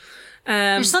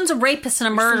 your son's a rapist and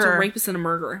a Son's murderer. a rapist and a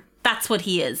murderer. That's what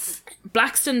he is.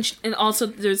 Blackstone, and also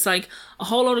there's, like, a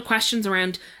whole load of questions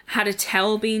around had a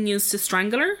towel being used to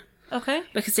strangle her. Okay.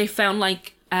 Because they found,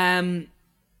 like,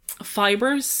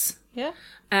 fibres. Yeah.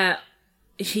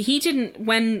 He didn't,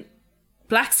 when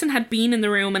Blackstone had been in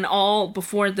the room and all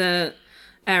before the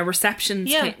receptions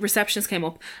came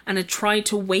up and had tried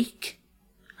to wake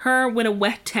her with a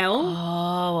wet towel,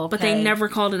 Oh, okay. but they never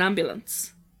called an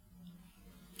ambulance.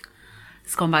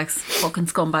 Scumbags. Fucking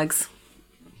scumbags.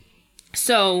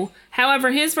 So,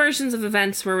 however, his versions of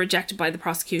events were rejected by the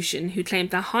prosecution, who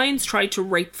claimed that Hines tried to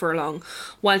rape Furlong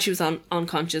while she was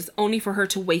unconscious, only for her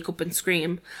to wake up and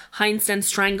scream. Hines then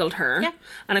strangled her,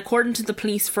 and according to the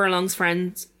police, Furlong's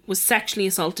friend was sexually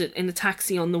assaulted in a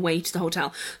taxi on the way to the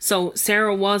hotel. So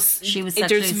Sarah was... She was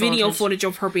sexually There's video assaulted. footage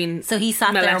of her being So he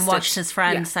sat there and molested. watched his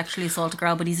friend Yeah. sexually assault a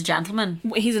girl, but he's a gentleman.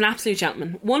 He's an absolute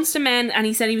gentleman. Once the men... And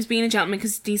he said he was being a gentleman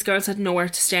because these girls had nowhere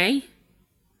to stay.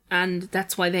 And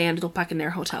that's why they ended up back in their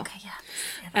hotel. Okay, yeah.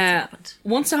 That's happened.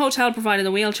 Once the hotel provided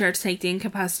a wheelchair to take the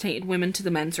incapacitated women to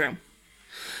the men's room.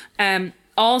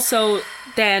 Also,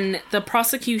 then the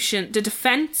prosecution called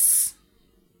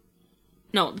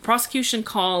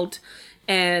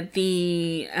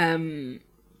the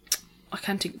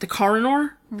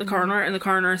coroner. The coroner, and the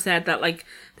coroner said that like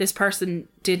this person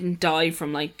didn't die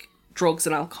from like drugs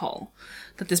and alcohol.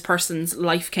 That this person's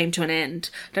life came to an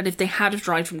end. That if they had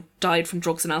have died from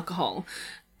drugs and alcohol,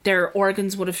 their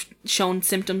organs would have shown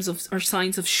symptoms of or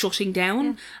signs of shutting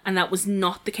down, and that was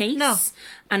not the case. No.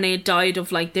 And they had died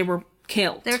of like they were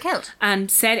killed. They were killed.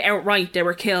 And said outright they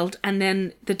were killed. And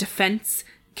then the defense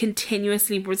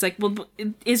continuously was like, well,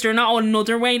 is there not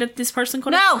another way that this person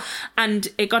could have? No. And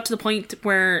it got to the point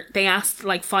where they asked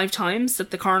like 5 times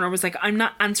that the coroner was like, I'm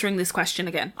not answering this question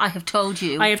again. I have told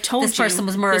you. I have told this you person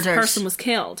was murdered. This person was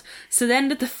killed. So then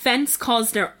the defense called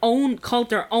their own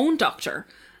doctor,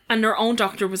 and their own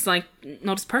doctor was like,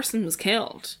 no, this person was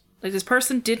killed. Like, this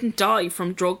person didn't die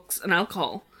from drugs and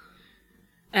alcohol.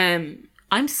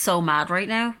 I'm so mad right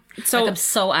now. So like, I'm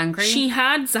so angry. She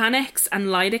had Xanax and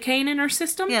lidocaine in her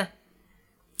system. Yeah.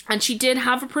 And she did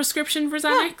have a prescription for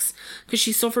Xanax because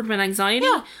she suffered with anxiety.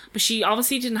 Yeah. But she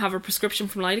obviously didn't have a prescription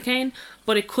for lidocaine.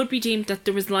 But it could be deemed that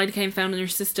there was lidocaine found in her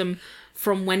system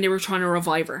from when they were trying to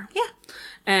revive her.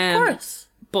 Yeah, of course.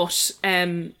 But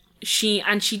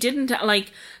she didn't,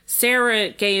 like,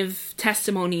 Sarah gave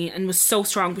testimony and was so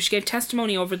strong, but she gave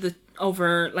testimony over video,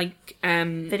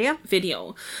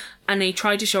 and they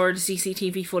tried to show her the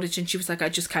CCTV footage, and she was like, I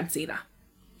just can't see that.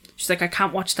 She's like, I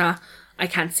can't watch that. I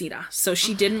can't see that. So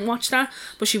she didn't watch that,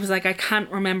 but she was like, I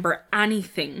can't remember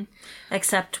anything.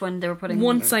 Except when they were putting...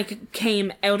 Once I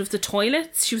came out of the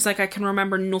toilets, she was like, I can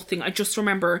remember nothing. I just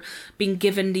remember being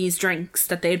given these drinks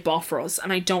that they had bought for us,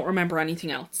 and I don't remember anything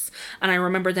else. And I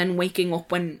remember then waking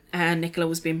up when Nicola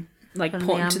was being like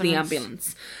put into the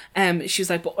ambulance. She was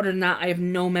like, but other than that, I have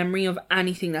no memory of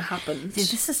anything that happened. Dude,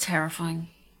 this is terrifying.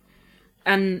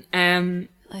 And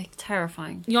like,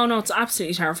 terrifying. no, it's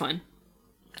absolutely terrifying.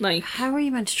 Like, how are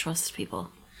you meant to trust people?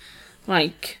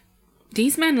 Like,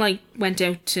 these men, like, went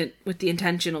out with the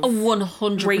intention of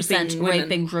 100%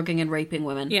 raping, drugging, and raping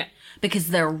women. Yeah. Because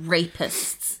they're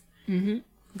rapists. Mm-hmm.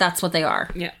 That's what they are.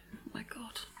 Yeah. Oh my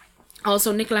God.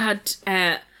 Also, Nicola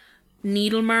had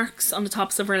needle marks on the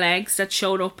tops of her legs that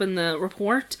showed up in the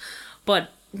report,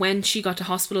 but when she got to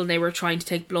hospital, they were trying to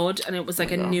take blood, and it was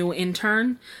like a new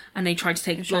intern, and they tried to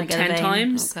take blood 10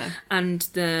 times, and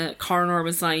the coroner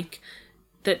was like,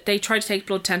 that they tried to take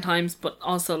blood 10 times, but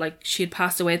also, like, she had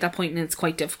passed away at that point, and it's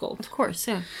quite difficult. Of course,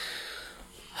 yeah.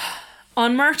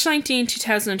 On March 19,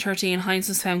 2013, Hines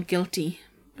was found guilty.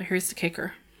 But here's the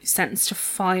kicker. He's sentenced to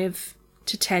 5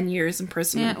 to 10 years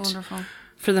imprisonment. Yeah, wonderful.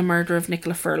 For the murder of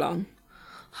Nicola Furlong.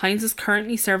 Hines is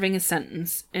currently serving his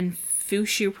sentence in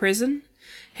Fushu prison.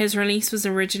 His release was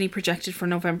originally projected for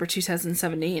November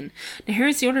 2017. Now,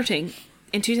 here's the other thing.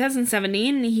 In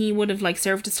 2017, he would have, like,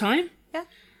 served his time.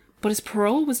 But his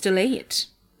parole was delayed.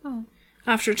 Oh.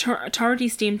 After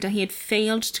authorities deemed that he had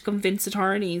failed to convince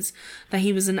authorities that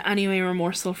he was in any way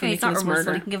remorseful for Nicola's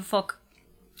murder. He can give a fuck.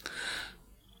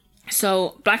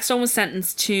 So, Blackstone was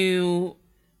sentenced to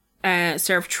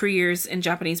serve 3 years in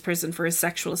Japanese prison for his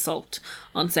sexual assault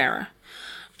on Sarah.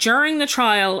 During the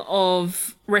trial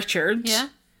of Richard,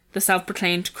 the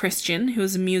self-proclaimed Christian, who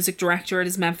was a music director at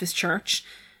his Memphis church,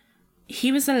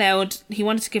 he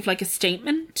wanted to give, like, a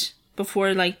statement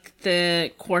before, like, the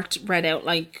court read out,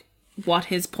 like, what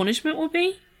his punishment would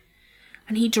be.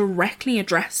 And he directly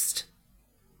addressed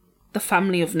the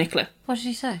family of Nicola. What did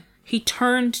he say? He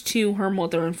turned to her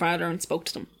mother and father and spoke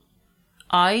to them.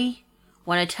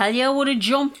 When I tell you, I would have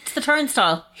jumped the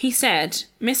turnstile. He said,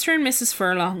 Mr. and Mrs.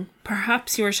 Furlong,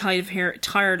 perhaps you are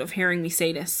tired of hearing me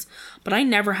say this, but I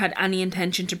never had any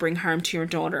intention to bring harm to your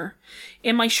daughter.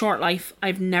 In my short life,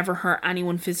 I've never hurt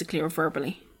anyone physically or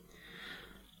verbally.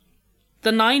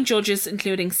 The 9 judges,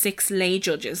 including 6 lay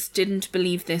judges, didn't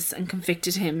believe this and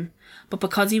convicted him. But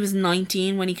because he was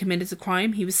 19 when he committed the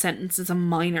crime, he was sentenced as a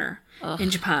minor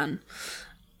in Japan.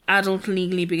 Adult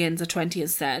legally begins at 20,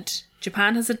 as said.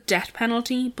 Japan has a death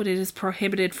penalty, but it is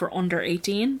prohibited for under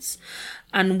 18s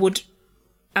and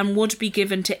would be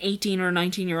given to 18 or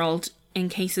 19-year-old in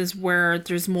cases where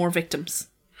there's more victims.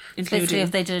 Basically,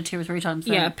 if they did it 2 or 3 times.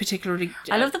 Yeah, particularly.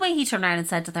 I love the way he turned around and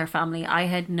said to their family, I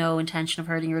had no intention of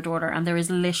hurting your daughter, and there is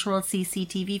literal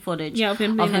CCTV footage of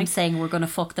him saying we're going to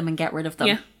fuck them and get rid of them.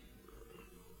 Yeah.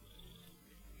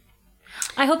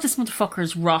 I hope this motherfucker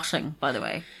is rotting, by the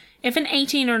way. If an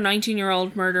 18 or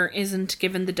 19-year-old murder isn't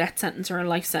given the death sentence or a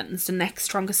life sentence, the next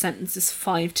strongest sentence is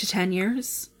 5 to 10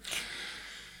 years.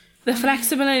 The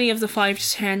flexibility of the 5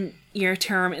 to 10 year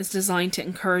term is designed to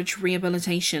encourage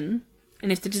rehabilitation,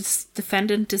 and if the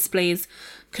defendant displays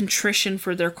contrition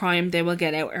for their crime, they will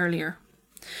get out earlier.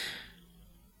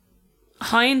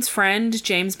 Hines' friend,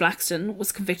 James Blackstone,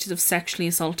 was convicted of sexually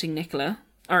assaulting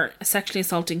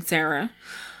Sarah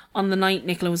on the night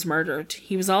Nicola was murdered.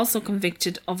 He was also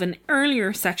convicted of an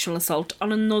earlier sexual assault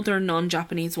on another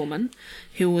non-Japanese woman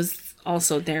who was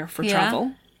also there for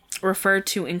travel, referred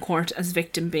to in court as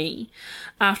Victim B,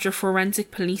 after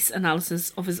forensic police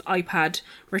analysis of his iPad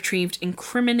retrieved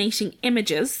incriminating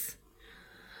images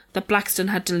that Blackstone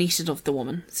had deleted of the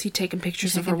woman. So he'd taken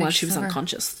pictures of her while she was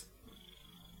unconscious.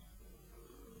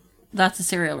 That's a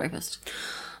serial rapist.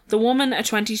 The woman, a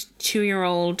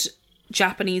 22-year-old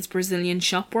Japanese Brazilian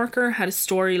shop worker, had a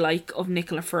story like of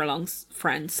Nicola Furlong's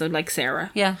friend, so like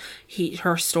Sarah. Yeah.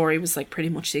 Her story was like pretty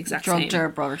much the exact same. Drugged her,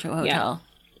 brought her to a hotel. Yeah.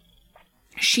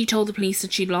 She told the police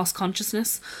that she'd lost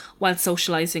consciousness while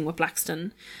socialising with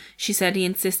Blackstone. She said he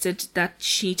insisted that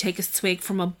she take a swig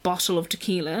from a bottle of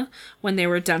tequila when they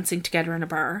were dancing together in a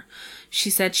bar. She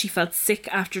said she felt sick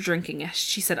after drinking it.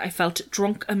 She said, I felt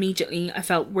drunk immediately. I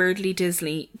felt weirdly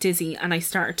dizzy, and I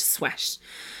started to sweat.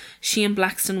 She and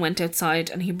Blackstone went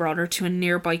outside and he brought her to a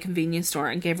nearby convenience store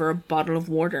and gave her a bottle of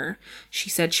water. She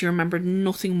said she remembered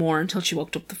nothing more until she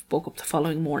woke up the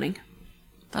following morning.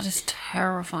 That is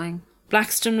terrifying.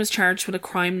 Blackstone was charged with a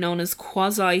crime known as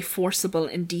quasi-forcible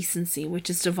indecency, which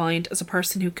is defined as a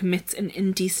person who commits an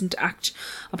indecent act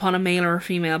upon a male or a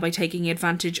female by taking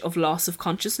advantage of loss of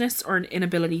consciousness or an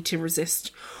inability to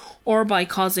resist, or by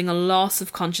causing a loss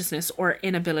of consciousness or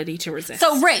inability to resist.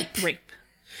 So rape. Rape.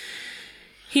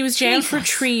 He was jailed for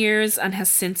Jesus. 3 years and has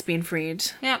since been freed.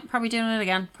 Yeah, probably doing it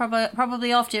again.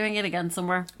 Probably off doing it again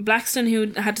somewhere. Blackstone,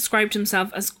 who had described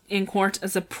himself as in court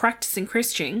as a practicing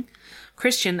Christian,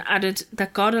 added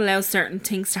that God allows certain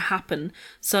things to happen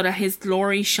so that his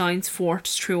glory shines forth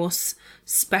through us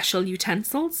special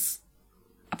utensils.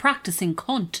 A practicing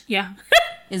cunt Yeah.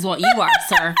 is what you are,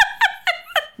 sir.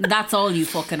 That's all you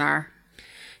fucking are.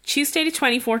 Tuesday, the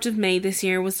 24th of May this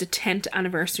year was the 10th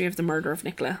anniversary of the murder of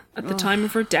Nicola. At the time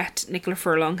of her death, Nicola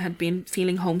Furlong had been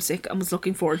feeling homesick and was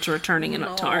looking forward to returning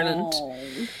to Ireland.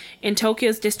 In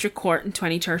Tokyo's district court in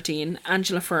 2013,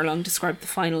 Angela Furlong described the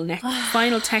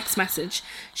final text message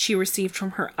she received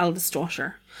from her eldest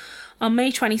daughter. On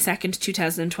May 22nd,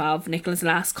 2012, Nicola's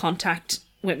last contact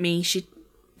with me, she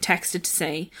texted to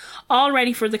say, "All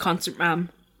ready for the concert, ma'am.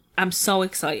 I'm so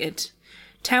excited.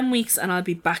 10 weeks and I'll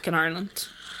be back in Ireland."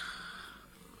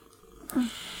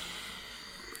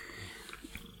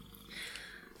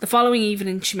 The following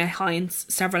evening, she met Hines.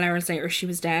 Several hours later, she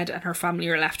was dead, and her family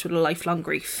are left with a lifelong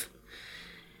grief.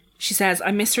 She says,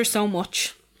 "I miss her so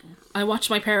much. I watched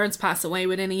my parents pass away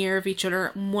within a year of each other,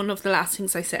 and one of the last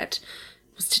things I said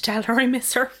was to tell her I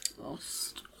miss her."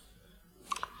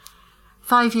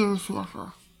 5 years,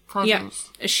 Waffle. 5 years.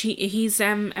 He's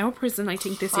out of prison, I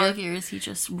think, this 5 year. years, he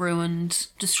just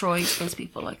destroyed those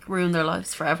people, like, ruined their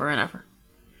lives forever and ever.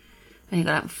 And he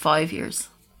got out in 5 years.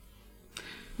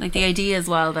 Like, the idea as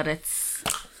well that it's...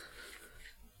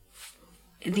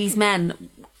 These men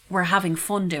were having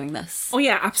fun doing this. Oh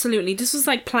yeah, absolutely. This was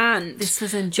like planned. This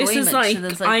was enjoyment. This is like, So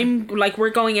there's, like, I'm like, we're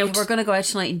going out. we're going to go out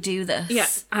tonight and do this. Yeah,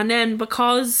 and then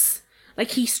because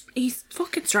like he's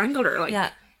fucking strangled her. Like, Yeah.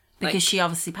 Because like- she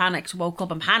obviously panicked, woke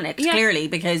up and panicked, Yeah. clearly,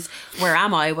 because where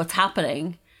am I? What's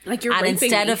happening? like you're And raping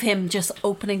instead me. of him just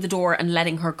opening the door and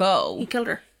letting her go, he killed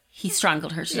her. he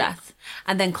strangled her to death.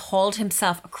 And then called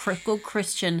himself a crippled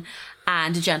Christian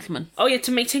and a gentleman. Oh yeah,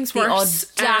 to make things The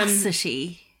worse,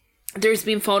 audacity. there's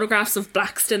been photographs of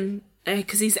Blackstone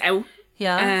because he's out,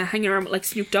 Yeah. hanging around with like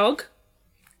Snoop Dogg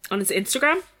on his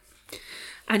Instagram,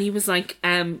 and he was like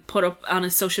put up on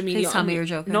his social media. Please tell on- me you're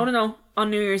joking. No, on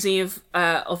New Year's Eve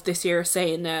of this year,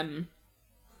 saying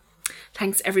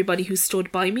thanks everybody who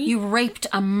stood by me. You raped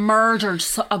and murdered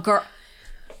a girl.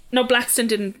 No, Blackstone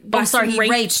didn't. Blackstone he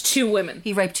raped 2 women.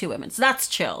 He raped 2 women. So that's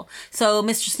chill. So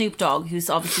Mr. Snoop Dogg, who's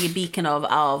obviously a beacon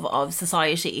of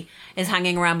society, is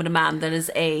hanging around with a man that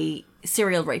is a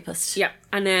serial rapist. Yeah,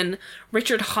 and then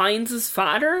Richard Hines'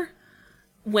 father,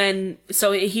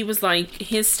 he was like,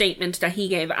 his statement that he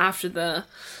gave after the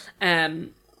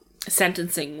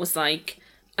sentencing was like,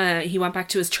 he went back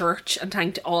to his church and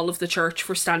thanked all of the church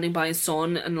for standing by his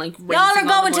son and like raising Y'all are all the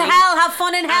going to money. hell. Have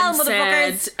fun in hell, And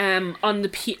motherfuckers. said,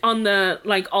 on the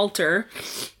like altar,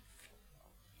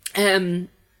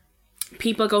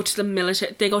 people go to the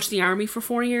military, they go to the army for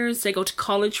 4 years, they go to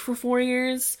college for 4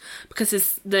 years,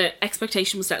 because the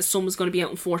expectation was that his son was going to be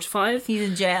out in 4 to 5. He's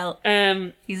in jail.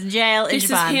 Um, He's in jail in this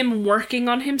Japan. is him working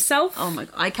on himself. Oh my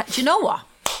god! I can't. Do you know what?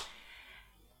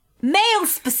 Male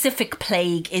specific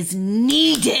plague is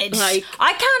needed. Like-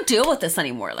 I can't deal with this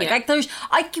anymore. Yeah.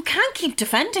 You can't keep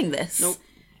defending this. Nope.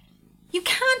 You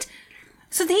can't.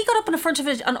 So he got up in front of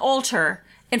an altar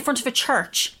in front of a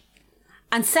church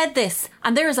and said this,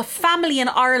 and there is a family in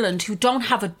Ireland who don't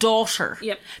have a daughter.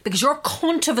 Yep. Because your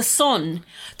cunt of a son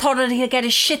thought that he'd get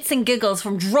his shits and giggles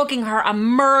from drugging her and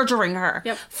murdering her.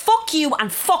 Yep. Fuck you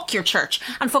and fuck your church.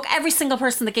 And fuck every single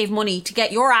person that gave money to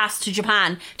get your ass to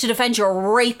Japan to defend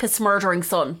your rapist murdering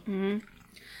son. Mm-hmm.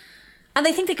 And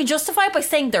they think they can justify it by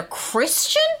saying they're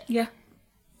Christian? Yeah.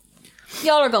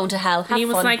 Y'all are going to hell. Have And he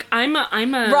was fun. like, I'm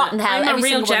a Rotten hell, I'm a every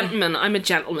real single one. gentleman. I'm a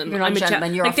gentleman. You're not I'm a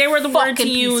gentleman, you're like a they were the words fucking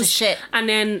he piece of used. shit. And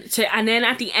then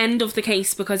at the end of the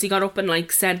case, because he got up and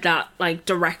like said that like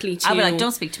directly to I'll be like,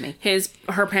 don't speak to me.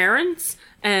 her parents,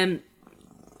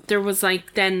 there was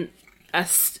like then a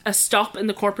stop in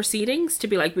the court proceedings to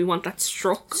be like, we want that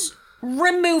struck.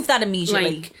 Remove that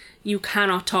immediately. Like, you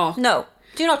cannot talk. No.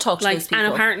 Do not talk to those people.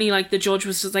 And apparently, like, the judge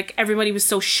was just like, everybody was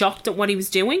so shocked at what he was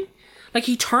doing. Like,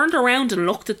 he turned around and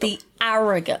looked at them. The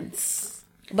arrogance.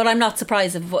 But I'm not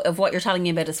surprised of what you're telling me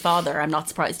about his father. I'm not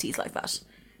surprised he's like that.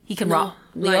 He can rot.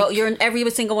 like- You're in every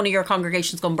single one of your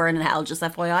congregations going to burn in hell, just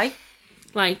FYI.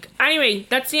 Like, anyway,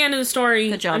 that's the end of the story.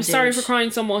 Good job, I'm sorry dude. for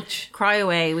crying so much. Cry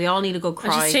away. We all need to go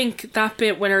cry. I just think that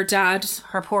bit with her dad.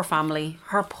 Her poor family.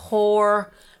 Her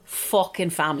poor fucking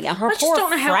family and her I just poor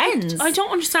don't know friends. how. I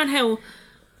don't understand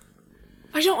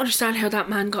how that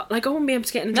man got. Like, I wouldn't be able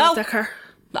to get into that car.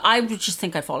 I would just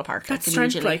think I'd fall apart. That's like,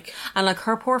 strength, immediately. like. And like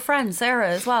her poor friend Sarah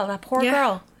as well. That poor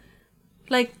girl.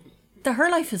 Like her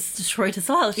life is destroyed as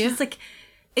well. She's like,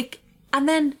 and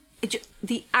then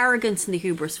the arrogance and the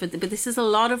hubris. But this is a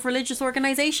lot of religious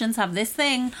organisations have this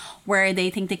thing where they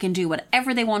think they can do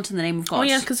whatever they want in the name of God. Oh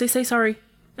yeah, because they say sorry.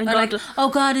 And they're like, oh,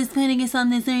 God is putting us on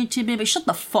this earth to be. Shut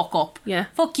the fuck up. Yeah.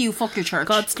 Fuck you, fuck your church.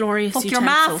 God's glorious Fuck your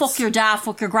ma, fuck your dad,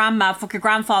 fuck your grandma, fuck your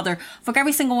grandfather, fuck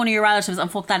every single one of your relatives, and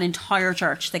fuck that entire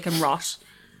church. They can rot.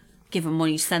 Give them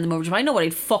money, send them over to me. I know what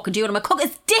I'd fucking do. And I'm like, cook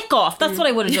his dick off. That's what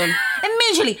I would have done.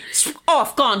 Immediately.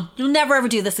 Off, gone. You'll never ever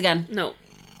do this again. No.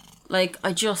 Like,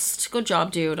 good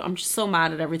job, dude. I'm just so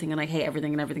mad at everything and I hate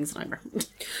everything and everything's a nightmare. Do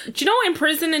you know, in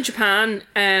prison in Japan,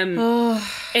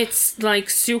 it's like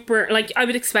super, like, I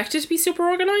would expect it to be super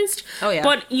organised. Oh, yeah.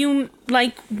 But you,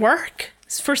 like, work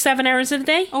for 7 hours a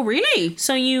day. Oh, really?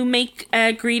 So you make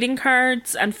greeting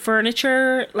cards and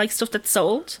furniture, like stuff that's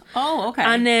sold. Oh, okay.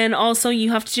 And then also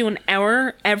you have to do an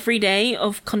hour every day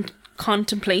of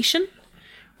contemplation,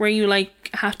 where you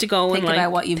like have to go think and like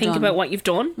about what you've think done. about what you've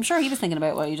done. I'm sure he was thinking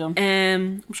about what you'd done.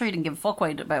 I'm sure he didn't give a fuck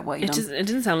about what you'd done. It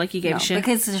didn't sound like he gave a shit.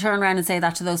 Because to turn around and say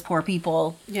that to those poor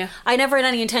people. Yeah. I never had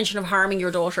any intention of harming your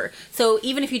daughter. So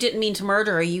even if you didn't mean to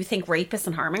murder her, you think rapist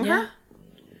and harming her?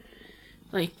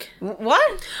 Like,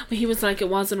 what? But he was like, it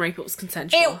wasn't rape, it was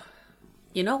consensual. Ew.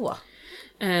 You know what?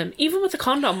 Even with the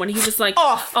condom, when he was like,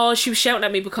 Off. oh, she was shouting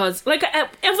at me because, like, of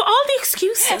all the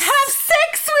excuses, Have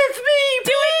sex with me,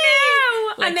 do it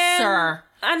now. Like, sir.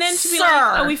 And then to be Sir.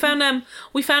 like, oh,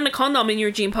 we found a condom in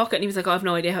your jean pocket, and he was like, oh, I have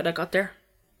no idea how that got there.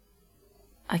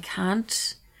 I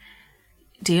can't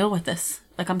deal with this.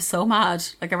 Like, I'm so mad.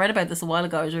 Like, I read about this a while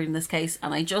ago. I was reading this case,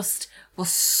 and I just was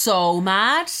so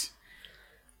mad.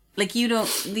 Like,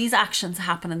 these actions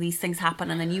happen and these things happen,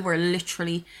 and then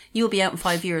you'll be out in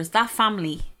 5 years. That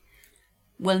family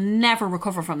will never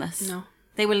recover from this. No.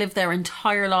 They will live their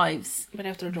entire lives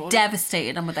Without their daughter.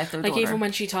 devastated and without their daughter. Like, even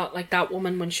when she taught, like, that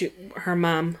woman, her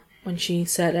mum, when she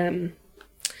said,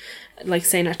 like,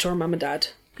 saying that to her mum and dad.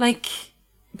 Like,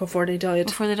 before they died.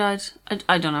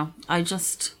 I don't know.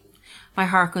 My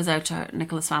heart goes out to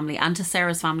Nicola's family and to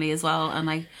Sarah's family as well, and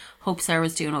I hope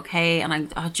Sarah's doing okay, and I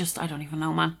don't even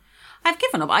know, man. I've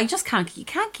given up. You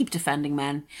can't keep defending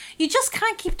men. You just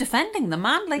can't keep defending them,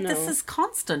 man. Like, This is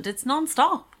constant. It's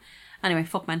non-stop. Anyway,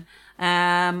 fuck men.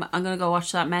 I'm gonna go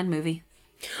watch that Men movie.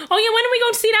 Oh yeah, when are we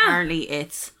going to see that? Apparently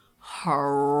it's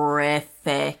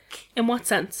horrific. In what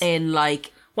sense? In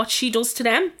like... what she does to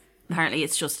them? Apparently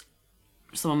it's just...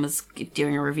 someone was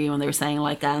doing a review and they were saying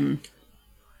like...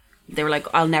 they were like,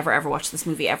 I'll never ever watch this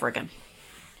movie ever again.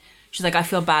 She's like, I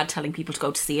feel bad telling people to go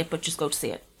to see it, but just go to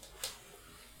see it.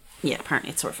 Yeah, apparently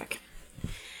it's horrific.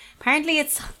 Apparently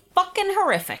it's fucking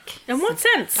horrific. In what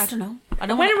sense? I don't know.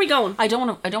 When are we going? I don't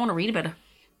want to read about it,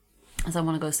 as I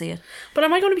want to go see it. But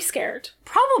am I going to be scared?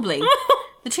 Probably.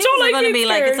 The two Don't are like going to being be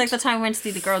like, it's scared. like the time I went to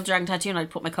see the girl with dragon tattoo and I'd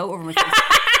put my coat over my face.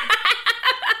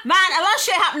 Man, a lot of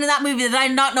shit happened in that movie that I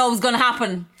did not know was going to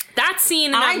happen. That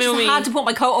scene in I that movie. just had to put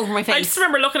my coat over my face. I just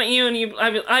remember looking at you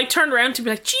and I turned around to be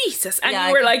like, Jesus. And Yeah,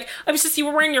 you were like, you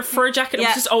were wearing your fur jacket. It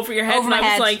was just over your head. Over and my I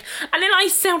was head. like, and then I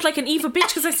sound like an evil bitch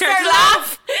because I started to laugh.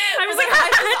 laugh. I was like, I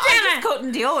just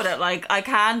couldn't deal with it. Like, I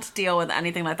can't deal with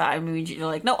anything like that. I mean, you're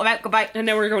like, no, I'm out, goodbye. And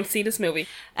now we're going to see this movie.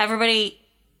 Everybody,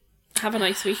 have a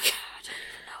nice week.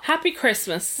 Happy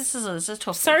Christmas. This is a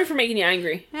tough. Sorry for making you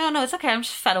angry. No, it's okay. I'm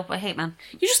just fed up. I hate men.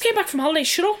 You just came back from holiday.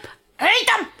 Shut up. I hate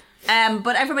them.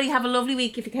 But everybody have a lovely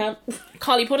week if you can.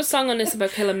 Collie, put a song on this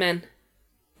about killing men.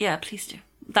 Yeah, please do.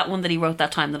 That one that he wrote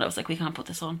that time that I was like, we can't put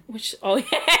this on. Which, oh yeah.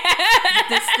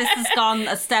 This has gone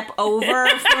a step over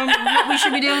from what we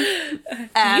should be doing.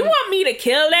 You want me to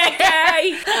kill that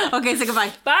guy? Okay, so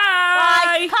goodbye.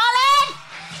 Bye. Colin!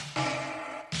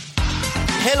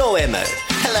 Hello, Emma.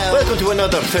 Hello. Welcome to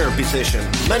another therapy session.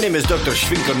 My name is Dr.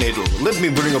 Schwinkernadel. Let me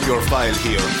bring up your file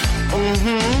here.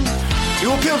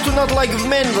 You appear to not like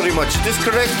men very much, is this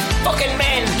correct? Fucking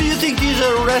men. Do you think these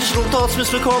are rational thoughts,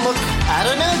 Mr. Cormack? I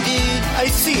don't know, dude. I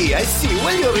see.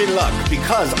 Well, you're in luck,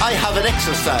 because I have an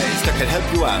exercise that can help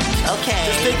you out. Okay.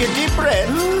 Just take a deep breath.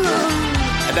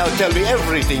 And now tell me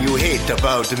everything you hate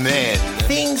about men.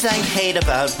 Things I hate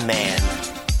about men.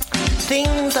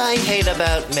 Things I hate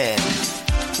about men.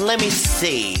 Let me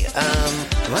see.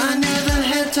 I never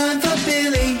had time for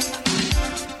Billy.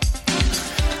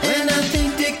 And I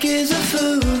think Dick is a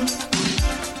fool.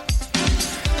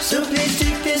 So please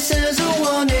take this as a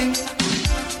warning.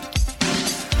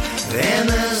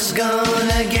 Emma's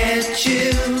gonna get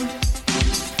you.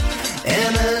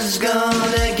 Emma's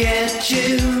gonna get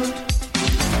you.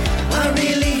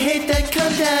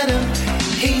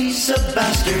 a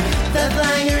bastard. That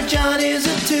Langer John is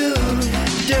a too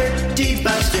dirty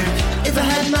bastard. If I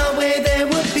had my way, there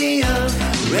would be a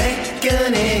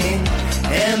reckoning.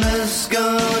 Emma's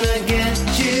gonna get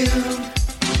you.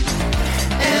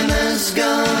 Emma's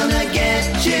gonna get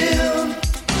you.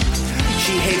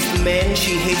 She hates the men,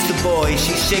 she hates the boys.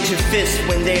 She shakes her fist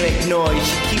when they make noise.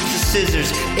 She keeps the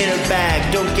scissors in her bag.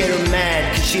 Don't get her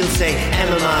mad, cause she'll say,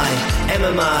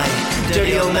 MMI,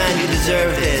 dirty old man, you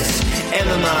deserve this.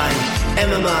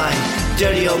 MMI,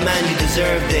 dirty old man, you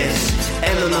deserve this.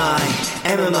 MMI.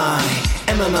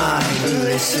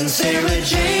 Listen, Sarah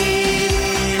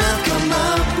Jane, I've come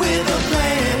up with a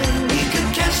plan. We could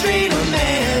castrate a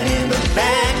man.